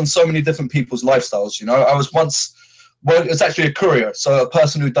impacts on so many different people's lifestyles. You know, I was once, well, it's actually a courier, so a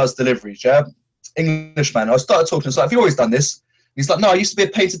person who does deliveries, yeah, Englishman. I started talking to him, like, have you always done this? He's like, no, I used to be a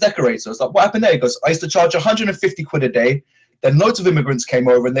painter decorator. I was like, what happened there? He goes, I used to charge 150 quid a day. Then loads of immigrants came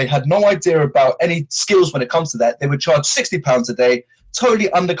over and they had no idea about any skills when it comes to that. They would charge £60 a day, totally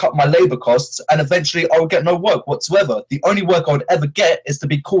undercut my labor costs, and eventually I would get no work whatsoever. The only work I would ever get is to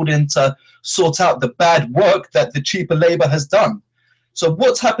be called in to sort out the bad work that the cheaper labor has done. So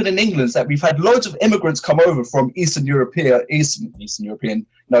what's happened in England is that we've had loads of immigrants come over from Eastern Europe, so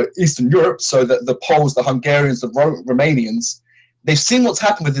that the Poles, the Hungarians, the Romanians, they've seen what's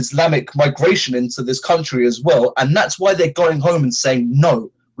happened with Islamic migration into this country as well, and that's why they're going home and saying, no,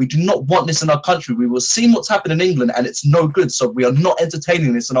 we do not want this in our country. We will see what's happened in England, and it's no good, so we are not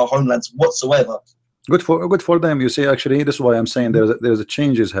entertaining this in our homelands whatsoever. Good for them. You see, actually, this is why I'm saying there's a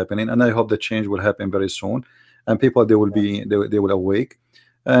change is happening, and I hope the change will happen very soon, and people, they will be they will awake,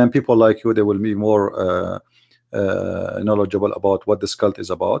 and people like you, they will be more knowledgeable about what this cult is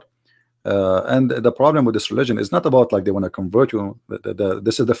about. And the problem with this religion is not about like they want to convert you.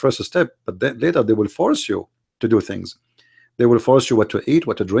 This is the first step, but then later they will force you to do things. They will force you what to eat,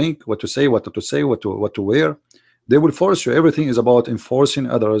 what to drink, what to say, what to wear. They will force you. Everything is about enforcing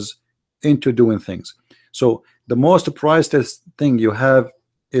others into doing things. So the most priceless thing you have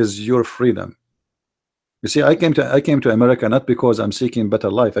is your freedom. You see, I came to America not because I'm seeking better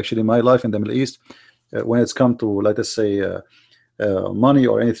life. Actually, my life in the Middle East, when it's come to, let us say, money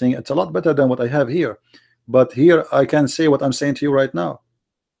or anything, it's a lot better than what I have here. But here I can say what I'm saying to you right now.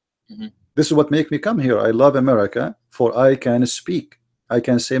 This is what makes me come here. I love America, for I can speak, I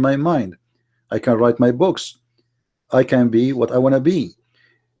can say my mind, I can write my books, I can be what I want to be.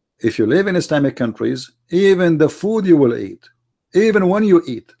 If you live in Islamic countries, even the food you will eat, even when you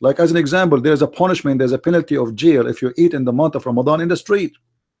eat, like as an example, there's a punishment, there's a penalty of jail if you eat in the month of Ramadan in the street.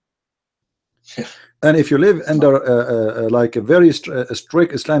 And if you live under like a very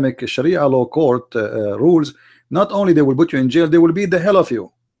strict Islamic Sharia law court rules, not only they will put you in jail, they will beat the hell of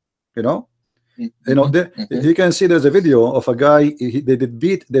you. You know, you can see there's a video of a guy.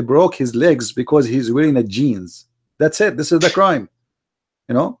 They broke his legs because he's wearing a jeans. That's it. This is the crime.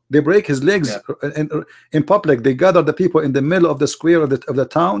 You know, they break his legs in public. They gather the people in the middle of the square of the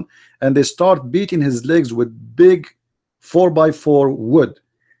town, and they start beating his legs with big 4x4 wood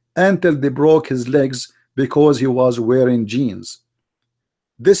until they broke his legs because he was wearing jeans.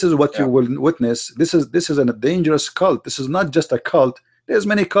 This is what you will witness. This is a dangerous cult. This is not just a cult. There's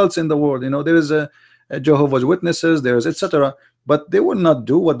many cults in the world. You know, there is a Jehovah's Witnesses, there's etc. But they will not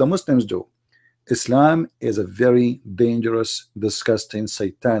do what the Muslims do. Islam is a very dangerous, disgusting,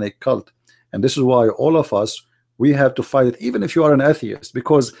 satanic cult, and this is why all of us, we have to fight it, even if you are an atheist,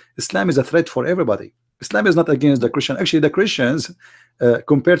 because Islam is a threat for everybody. Islam is not against the Christian. Actually, the Christians,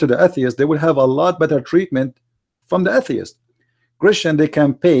 compared to the atheists, they will have a lot better treatment from the atheist. Christian, they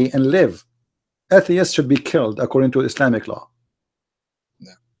can pay and live. Atheists should be killed according to Islamic law.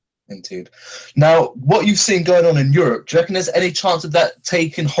 Indeed. Now, what you've seen going on in Europe, do you reckon there's any chance of that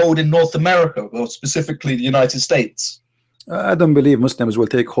taking hold in North America, or specifically the United States? I don't believe Muslims will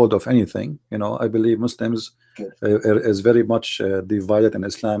take hold of anything. You know, I believe Muslims is very much divided, and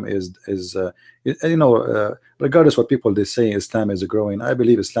Islam is you know, regardless what people they say, Islam is growing. I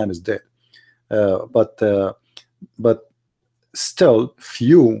believe Islam is dead. But still,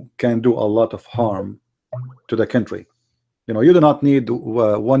 few can do a lot of harm to the country. You know, you do not need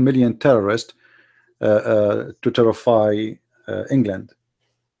 1 million terrorists to terrify England.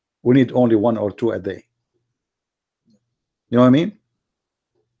 We need only 1 or 2 a day. You know what I mean?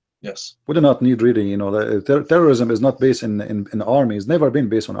 Yes. We do not need really, you know, terrorism is not based in army. It's never been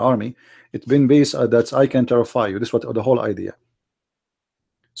based on army. It's been based that I can terrify you. This is what the whole idea.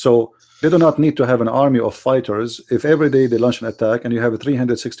 So they do not need to have an army of fighters. If every day they launch an attack and you have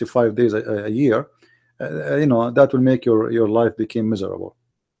 365 days a year, you know, that will make your life become miserable.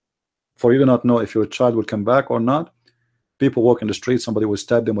 For you do not know if your child will come back or not. People walk in the street, somebody will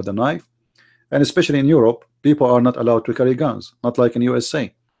stab them with a knife. And especially in Europe, people are not allowed to carry guns, not like in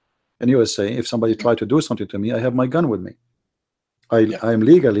USA. In USA, if somebody tried to do something to me, I have my gun with me. I'm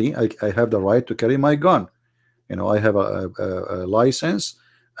legally, I have the right to carry my gun. You know, I have a license.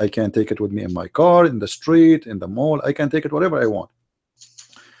 I can take it with me in my car, in the street, in the mall. I can take it wherever I want.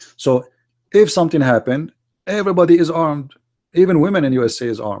 So if something happened, everybody is armed. Even women in USA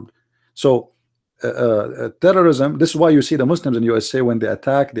is armed. So terrorism, this is why you see the Muslims in USA, when they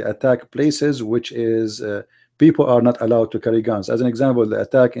attack places which is people are not allowed to carry guns. As an example, the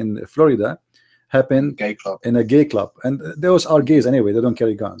attack in Florida happened in a gay club, and those are gays anyway. They don't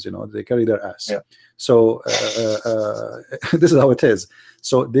carry guns, you know, they carry their ass. Yeah. So this is how it is.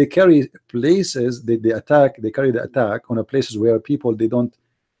 So they carry places, they carry the attack on a places where people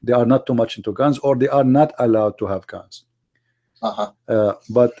they are not too much into guns, or they are not allowed to have guns.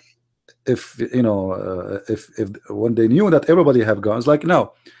 But if you know, if when they knew that everybody have guns, like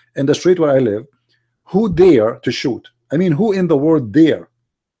now in the street where I live, who dare to shoot? I mean, who in the world dare?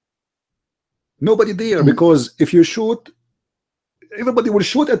 Nobody dare, because if you shoot, everybody will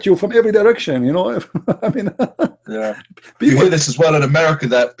shoot at you from every direction, you know. I mean, yeah. You hear this as well in America,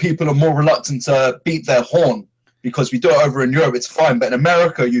 that people are more reluctant to beat their horn, because we do it over in Europe, it's fine, but in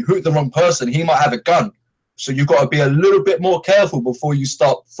America, you hoot the wrong person, he might have a gun. So you've got to be a little bit more careful before you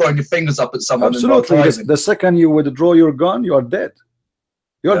start throwing your fingers up at someone. Absolutely. The second you withdraw your gun, you are dead.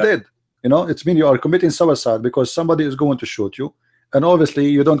 You are dead. You know, it's mean you are committing suicide, because somebody is going to shoot you, and obviously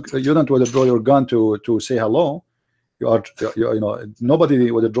you don't withdraw your gun to say hello. You know,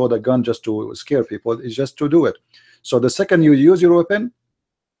 nobody would withdraw the gun just to scare people. It's just to do it. So the second you use your weapon,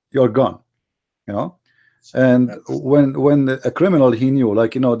 you're gone. You know, and when a criminal, he knew,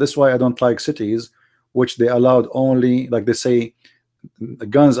 like, you know, this is why I don't like cities which they allowed only, like they say, the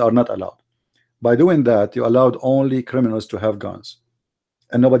guns are not allowed. By doing that, you allowed only criminals to have guns,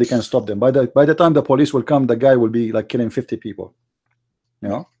 and nobody can stop them. By the time the police will come, the guy will be like killing 50 people. You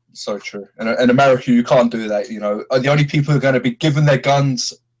know. So true. And in America, you can't do that. You know, the only people who are going to be given their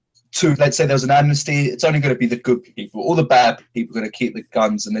guns to, let's say there's an amnesty, it's only going to be the good people. All the bad people are going to keep the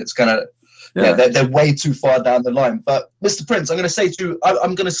guns, and it's going to, they're way too far down the line. But Mr. Prince, I'm going to say to you,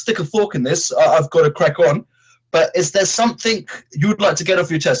 I'm going to stick a fork in this. I've got to crack on. But is there something you'd like to get off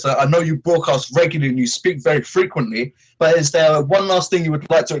your chest? I know you broadcast regularly and you speak very frequently, but is there one last thing you would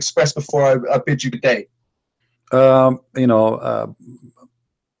like to express before I bid you good day? You know,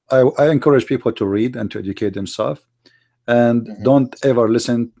 I encourage people to read and to educate themselves, and don't ever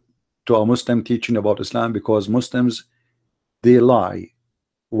listen to a Muslim teaching about Islam, because Muslims, they lie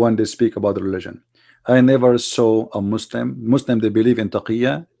when they speak about the religion. I never saw a Muslim, they believe in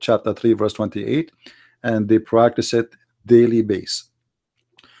Taqiyya, chapter 3 verse 28, and they practice it daily base.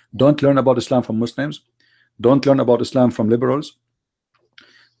 Don't learn about Islam from Muslims. Don't learn about Islam from liberals.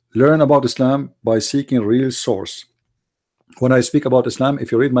 Learn about Islam by seeking real source. When I speak about Islam,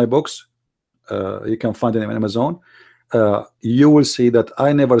 if you read my books, you can find them on Amazon. You will see that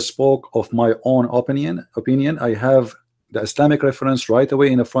I never spoke of my own opinion. I have the Islamic reference right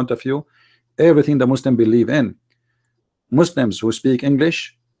away in the front of you. Everything the Muslim believe in. Muslims who speak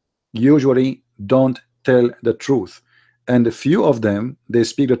English usually don't tell the truth, and a few of them, they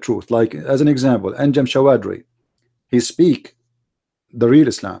speak the truth. Like, as an example, Anjem Chawadri, he speak the real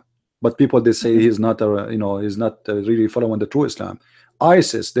Islam, but people, they say he's not he's not really following the true Islam.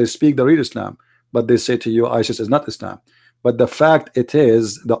 ISIS, they speak the real Islam, but they say to you ISIS is not Islam. But the fact it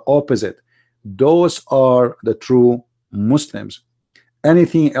is the opposite. Those are the true Muslims.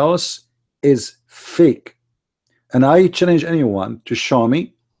 Anything else is fake. And I challenge anyone to show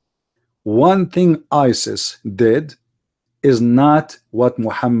me one thing ISIS did is not what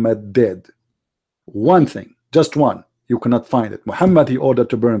Muhammad did. One thing, just one, you cannot find it. Muhammad, he ordered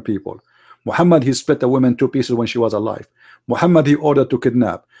to burn people. Muhammad, he split a woman 2 pieces when she was alive. Muhammad, he ordered to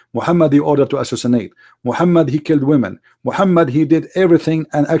kidnap. Muhammad, he ordered to assassinate. Muhammad, he killed women. Muhammad, he did everything.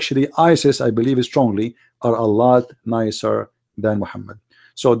 And actually ISIS, I believe strongly, are a lot nicer than Muhammad.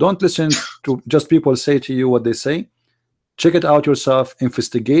 So don't listen to just people say to you what they say. Check it out yourself,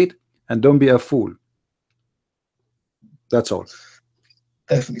 investigate, and don't be a fool. That's all.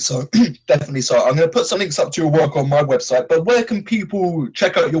 Definitely so. Definitely so. I'm going to put some links up to your work on my website, but where can people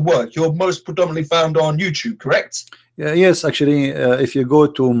check out your work? You're most predominantly found on YouTube, correct? Yes, actually, if you go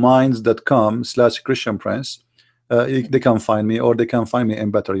to minds.com/Christian Prince, they can find me, or they can find me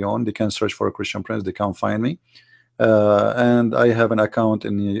in Batarion. They can search for Christian Prince, they can find me. And I have an account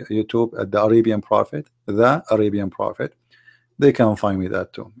in YouTube at the Arabian Prophet, They can find me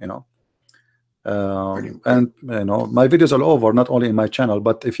that too, you know. And you know, my videos are all over, not only in my channel,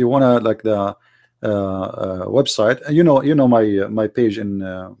 but if you wanna like the website, you know my page in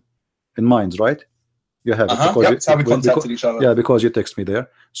Minds, right? You have it because yep, how we contacted each other. Yeah, because you text me there,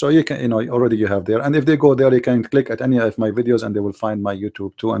 so you can, you know, already you have there. And if they go there, they can click at any of my videos, and they will find my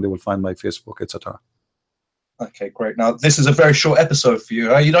YouTube too, and they will find my Facebook, etc. Okay, great. Now this is a very short episode for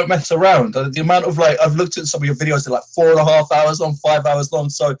you. You don't mess around. The amount of I've looked at some of your videos, they're like 4.5 hours long, 5 hours long.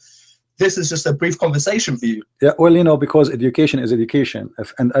 So this is just a brief conversation for you. Yeah, well, you know, because education is education,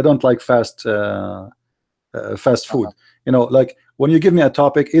 and I don't like fast food. You know, like when you give me a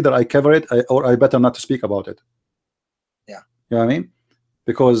topic, either I cover it or I better not to speak about it. Yeah, you know what I mean?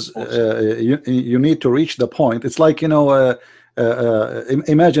 Because you need to reach the point. It's like, you know,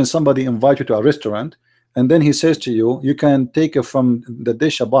 imagine somebody invite you to a restaurant, and then he says to you, you can take from the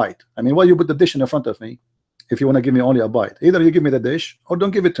dish a bite. I mean, why you put the dish in front of me if you want to give me only a bite? Either you give me the dish or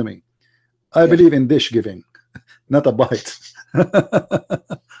don't give it to me. I believe in dish giving, not a bite.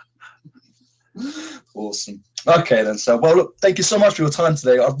 Awesome. Okay then, so well, look, thank you so much for your time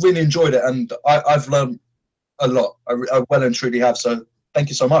today. I've really enjoyed it, and I've learned a lot. I well and truly have. So thank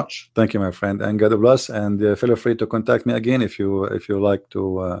you so much. Thank you, my friend, and God bless. And feel free to contact me again if you like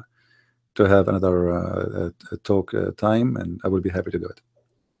to have another talk time, and I will be happy to do it.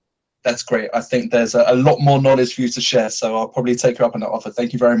 That's great. I think there's a lot more knowledge for you to share, so I'll probably take you up on that offer.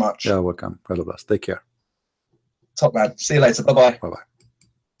 Thank you very much. Yeah, welcome. God bless. Take care. Top man. See you later. Bye-bye. Bye-bye.